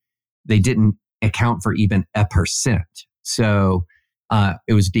that they didn't account for even a percent. So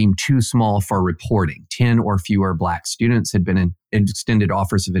it was deemed too small for reporting. 10 or fewer Black students had been in extended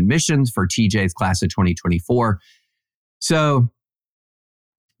offers of admissions for TJ's class of 2024. So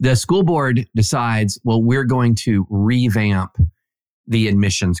the school board decides, well, we're going to revamp the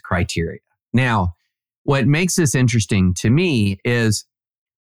admissions criteria. Now, what makes this interesting to me is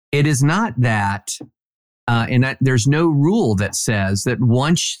it is not that, there's no rule that says that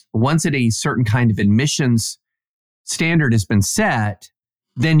once at a certain kind of admissions standard has been set,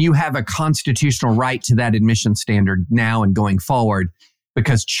 then you have a constitutional right to that admission standard now and going forward,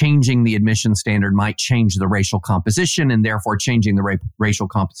 because changing the admission standard might change the racial composition, and therefore changing the racial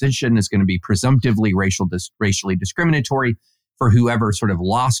composition is going to be presumptively racially discriminatory for whoever sort of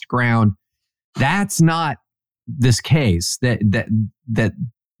lost ground. That's not this case, that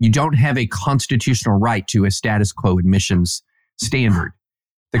you don't have a constitutional right to a status quo admissions standard.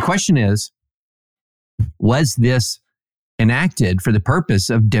 The question is, was this enacted for the purpose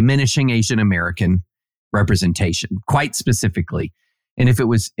of diminishing Asian American representation, quite specifically? And if it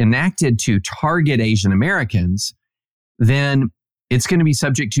was enacted to target Asian Americans, then it's going to be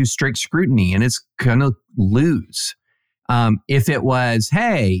subject to strict scrutiny and it's going to lose. If it was,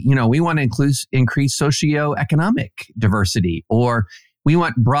 hey, we want to increase socioeconomic diversity, or we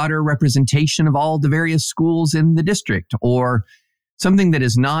want broader representation of all the various schools in the district, or something that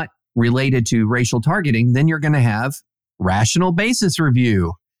is not related to racial targeting, then you're going to have rational basis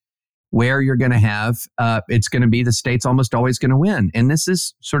review, where you're going to have, it's going to be the state's almost always going to win. And this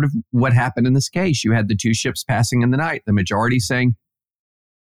is sort of what happened in this case. You had the two ships passing in the night, the majority saying,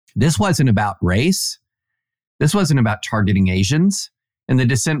 this wasn't about race. This wasn't about targeting Asians. And the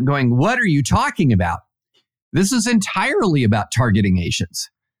dissent going, what are you talking about? This is entirely about targeting Asians.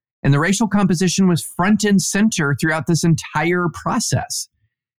 And the racial composition was front and center throughout this entire process.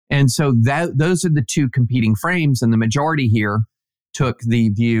 And so those are the two competing frames. And the majority here took the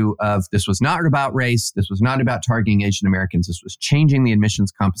view of this was not about race. This was not about targeting Asian Americans. This was changing the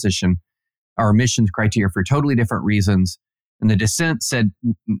admissions composition or admissions criteria for totally different reasons. And the dissent said,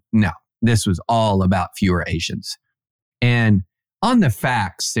 no, this was all about fewer Asians. And on the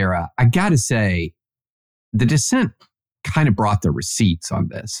facts, Sarah, I got to say, the dissent kind of brought the receipts on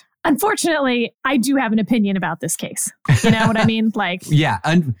this. Unfortunately, I do have an opinion about this case. You know what I mean? Yeah.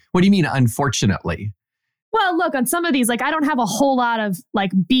 What do you mean, unfortunately? Well, look, on some of these, like I don't have a whole lot of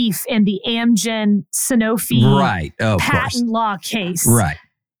like beef in the Amgen Sanofi patent law case. Right.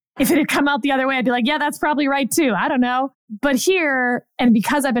 If it had come out the other way, I'd be like, yeah, that's probably right too. I don't know. But here, and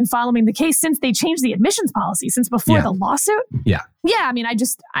because I've been following the case since they changed the admissions policy, since before the lawsuit. Yeah. Yeah. I mean,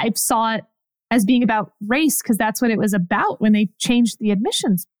 I saw it as being about race because that's what it was about when they changed the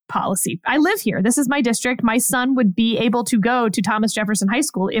admissions policy. I live here. This is my district. My son would be able to go to Thomas Jefferson High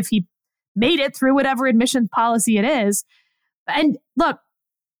School if he made it through whatever admissions policy it is. And look,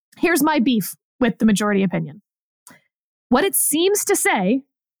 here's my beef with the majority opinion. What it seems to say,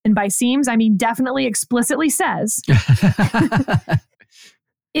 and by seems, I mean definitely explicitly says,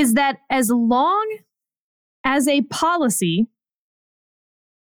 is that as long as a policy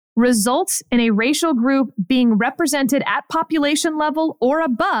results in a racial group being represented at population level or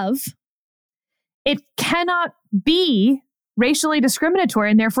above, it cannot be racially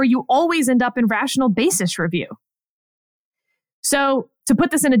discriminatory, and therefore you always end up in rational basis review. So to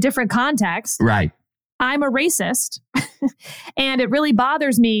put this in a different context, right? I'm a racist, and it really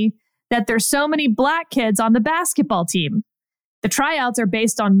bothers me that there's so many black kids on the basketball team. The tryouts are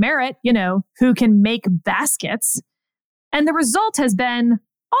based on merit, who can make baskets. And the result has been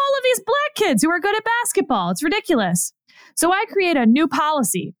all of these black kids who are good at basketball. It's ridiculous. So I create a new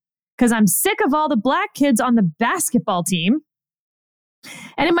policy because I'm sick of all the black kids on the basketball team.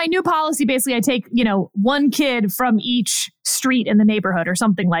 And in my new policy, basically, I take, one kid from each street in the neighborhood or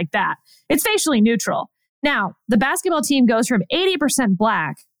something like that. It's facially neutral. Now, the basketball team goes from 80%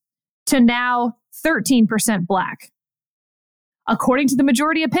 black to now 13% black. According to the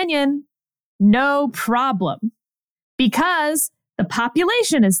majority opinion, no problem, because the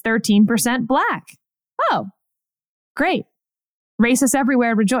population is 13% black. Oh, great. Racists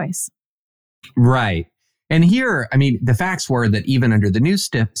everywhere rejoice. Right. And here, I mean, the facts were that even under the new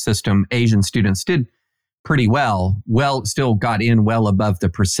system, Asian students did pretty well, still got in well above the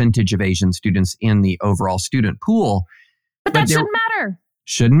percentage of Asian students in the overall student pool. But that shouldn't matter.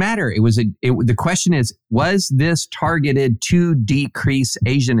 Shouldn't matter. The question is, was this targeted to decrease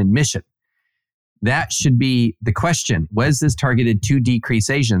Asian admission? That should be the question. Was this targeted to decrease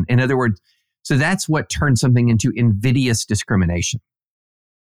Asian? In other words, so that's what turns something into invidious discrimination.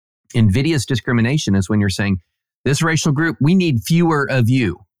 Invidious discrimination is when you're saying, this racial group, we need fewer of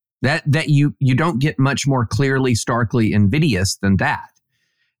you. That you don't get much more clearly, starkly invidious than that.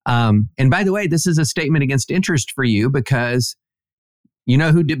 And by the way, this is a statement against interest for you, because you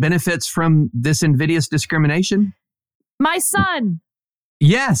know who benefits from this invidious discrimination? My son.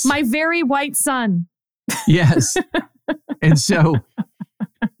 Yes. My very white son. Yes. And so,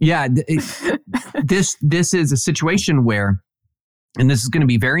 yeah, this is a situation where, and this is going to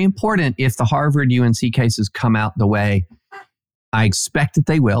be very important if the Harvard UNC cases come out the way I expect that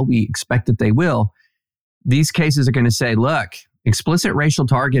they will. We expect that they will. These cases are going to say, look, explicit racial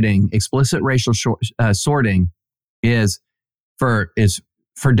targeting, explicit racial sorting is for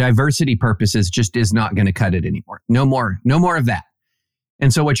diversity purposes just is not going to cut it anymore. No more of that.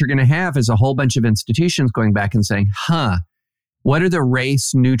 And so what you're going to have is a whole bunch of institutions going back and saying, what are the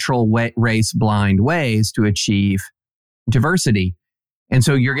race neutral, race blind ways to achieve diversity? And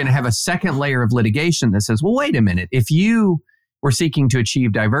so you're going to have a second layer of litigation that says, well, wait a minute. If you were seeking to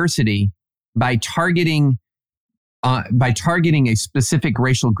achieve diversity by targeting a specific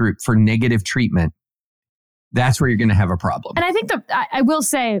racial group for negative treatment, that's where you're going to have a problem. And I think I will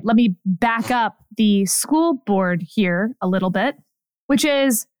say, let me back up the school board here a little bit, which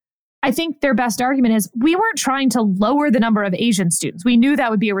is, I think their best argument is we weren't trying to lower the number of Asian students. We knew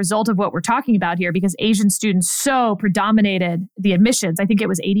that would be a result of what we're talking about here because Asian students so predominated the admissions. I think it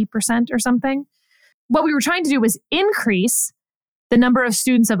was 80% or something. What we were trying to do was increase the number of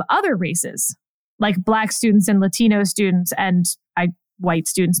students of other races, like Black students and Latino students and white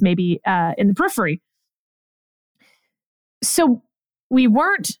students maybe in the periphery. So we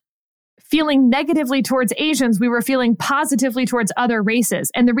weren't feeling negatively towards Asians, we were feeling positively towards other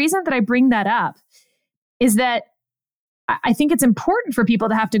races. And the reason that I bring that up is that I think it's important for people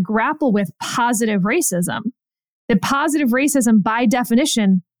to have to grapple with positive racism. That positive racism, by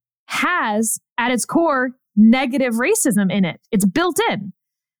definition, has at its core negative racism in it. It's built in.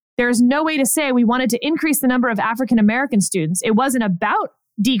 There's no way to say we wanted to increase the number of African American students. It wasn't about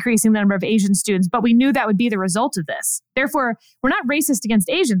decreasing the number of Asian students, but we knew that would be the result of this. Therefore, we're not racist against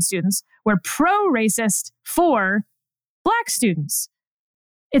Asian students. We're pro-racist for Black students.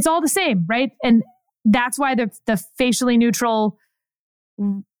 It's all the same, right? And that's why the facially neutral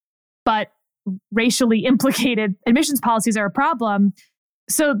but racially implicated admissions policies are a problem.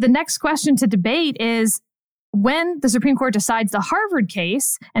 So the next question to debate is when the Supreme Court decides the Harvard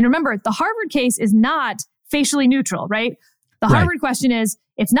case, and remember, the Harvard case is not facially neutral, right? The Harvard question is,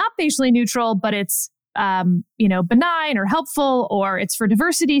 it's not facially neutral, but it's, benign or helpful, or it's for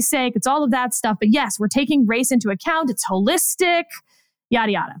diversity's sake. It's all of that stuff. But yes, we're taking race into account. It's holistic,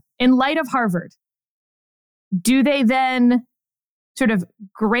 yada, yada. In light of Harvard, do they then sort of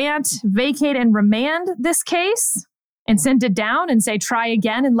grant, vacate, and remand this case and send it down and say, try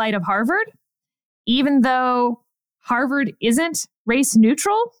again in light of Harvard, even though Harvard isn't race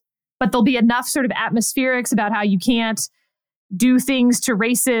neutral, but there'll be enough sort of atmospherics about how you can't do things to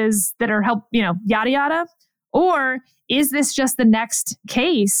races that are yada, yada? Or is this just the next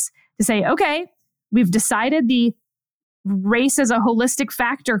case to say, okay, we've decided the race as a holistic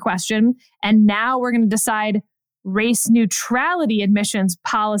factor question, and now we're going to decide race neutrality admissions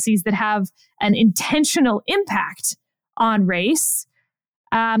policies that have an intentional impact on race?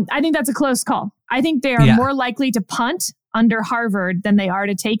 I think that's a close call. I think they are more likely to punt under Harvard than they are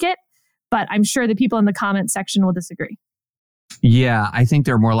to take it, but I'm sure the people in the comment section will disagree. Yeah, I think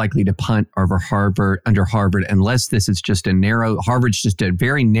they're more likely to punt under Harvard, unless this is just Harvard's just a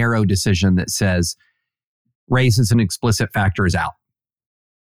very narrow decision that says race as an explicit factor is out.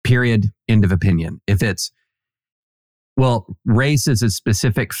 Period. End of opinion. If it's, race as a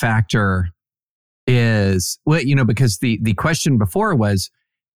specific factor is, because the question before was,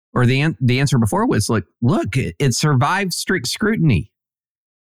 or the answer before was like, look, it survived strict scrutiny.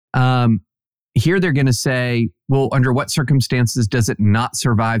 Here they're going to say, well, under what circumstances does it not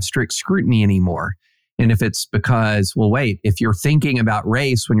survive strict scrutiny anymore? And if it's because, if you're thinking about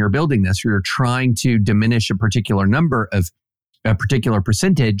race when you're building this, or you're trying to diminish a particular number of a particular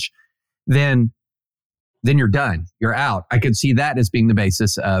percentage, then you're done. You're out. I could see that as being the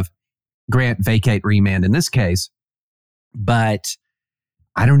basis of grant, vacate, remand in this case. But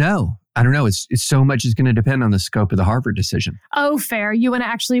I don't know. It's so much is going to depend on the scope of the Harvard decision. Oh, fair. You want to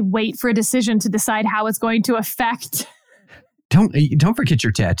actually wait for a decision to decide how it's going to affect. Don't forget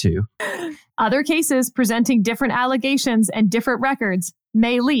your tattoo. Other cases presenting different allegations and different records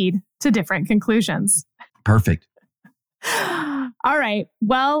may lead to different conclusions. Perfect. All right.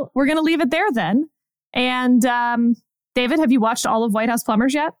 Well, we're going to leave it there then. And David, have you watched all of White House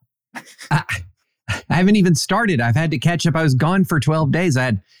Plumbers yet? I haven't even started. I've had to catch up. I was gone for 12 days. I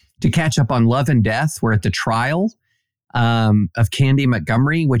had to catch up on Love and Death. We're at the trial of Candy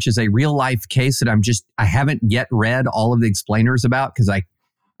Montgomery, which is a real life case that I haven't yet read all of the explainers about, because I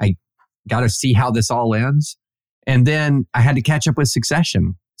got to see how this all ends. And then I had to catch up with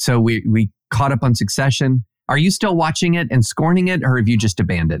Succession. So we caught up on Succession. Are you still watching it and scorning it, or have you just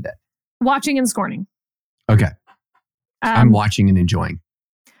abandoned it? Watching and scorning. Okay. I'm watching and enjoying.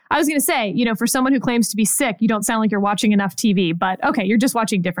 I was going to say, for someone who claims to be sick, you don't sound like you're watching enough TV, but okay, you're just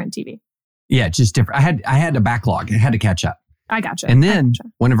watching different TV. Yeah, just different. I had a backlog. I had to catch up. I gotcha. And then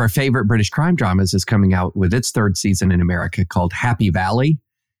one of our favorite British crime dramas is coming out with its third season in America, called Happy Valley,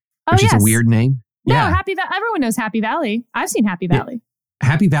 which is a weird name. No, Happy Valley. Everyone knows Happy Valley. I've seen Happy Valley. Yeah.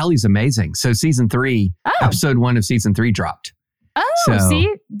 Happy Valley is amazing. So season 3, episode 1 of season 3 dropped. Oh,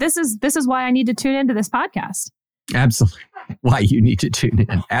 see, this is why I need to tune into this podcast. Absolutely. Why you need to tune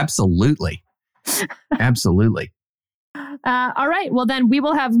in. Absolutely. Absolutely. All right. Well, then we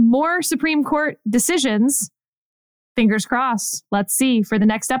will have more Supreme Court decisions. Fingers crossed. Let's see for the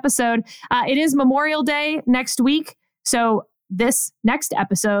next episode. It is Memorial Day next week. So this next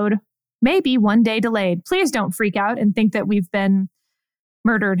episode may be one day delayed. Please don't freak out and think that we've been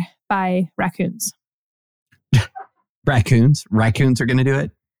murdered by raccoons. Raccoons are going to do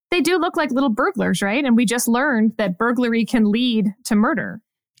it? They do look like little burglars, right? And we just learned that burglary can lead to murder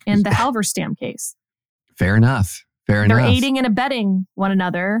in the Halberstam case. Fair enough. They're aiding and abetting one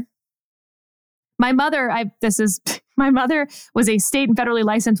another. My mother was a state and federally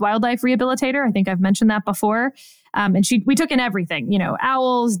licensed wildlife rehabilitator. I think I've mentioned that before. And we took in everything,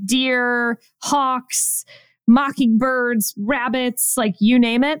 owls, deer, hawks, mockingbirds, rabbits, like you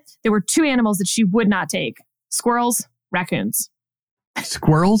name it. There were 2 animals that she would not take: squirrels, raccoons.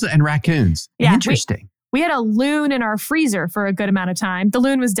 Squirrels and raccoons. Yeah, interesting. We had a loon in our freezer for a good amount of time. The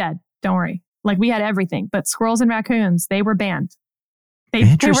loon was dead. Don't worry. Like, we had everything, but squirrels and raccoons, they were banned.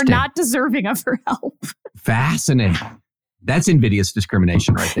 They were not deserving of her help. Fascinating. That's invidious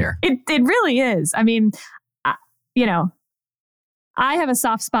discrimination right there. It really is. I mean, I have a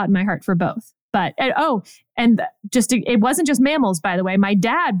soft spot in my heart for both. But, it wasn't just mammals, by the way. My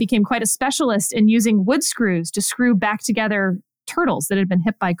dad became quite a specialist in using wood screws to screw back together turtles that had been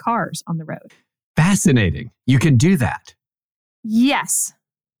hit by cars on the road. Fascinating. You can do that. Yes.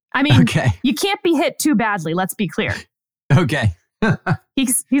 I mean, You can't be hit too badly. Let's be clear. Okay.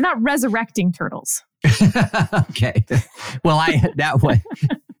 He's not resurrecting turtles. Okay. Well,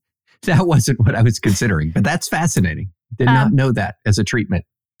 That wasn't what I was considering, but that's fascinating. Did not know that as a treatment.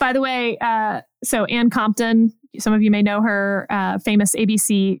 By the way, so Ann Compton, some of you may know her, famous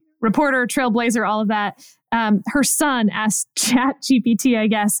ABC reporter, trailblazer, all of that. Her son asked ChatGPT, I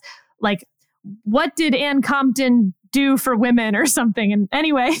guess, like, what did Ann Compton do for women or something? And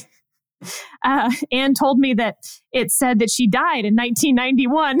anyway, Ann told me that it said that she died in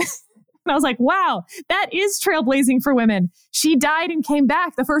 1991. And I was like, wow, that is trailblazing for women. She died and came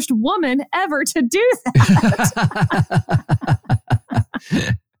back, the first woman ever to do that.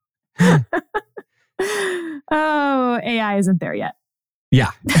 Oh, AI isn't there yet. Yeah,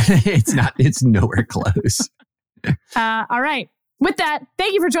 it's not. It's nowhere close. All right. With that,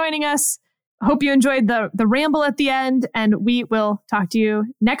 thank you for joining us. Hope you enjoyed the ramble at the end, and we will talk to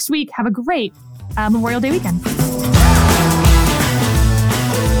you next week. Have a great Memorial Day weekend.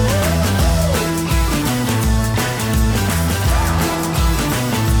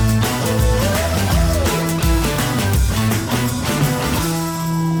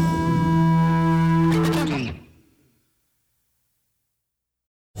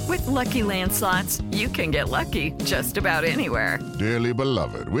 With Lucky Land Slots, you can get lucky just about anywhere. Dearly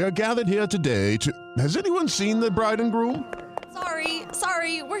beloved, we are gathered here today to... Has anyone seen the bride and groom?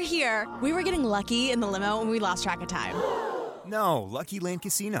 Sorry, we're here. We were getting lucky in the limo and we lost track of time. No, Lucky Land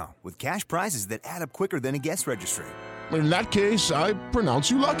Casino, with cash prizes that add up quicker than a guest registry. In that case, I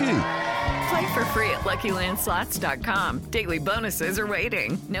pronounce you lucky. Play for free at LuckyLandSlots.com. Daily bonuses are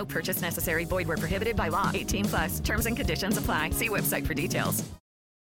waiting. No purchase necessary. Void where prohibited by law. 18+. Terms and conditions apply. See website for details.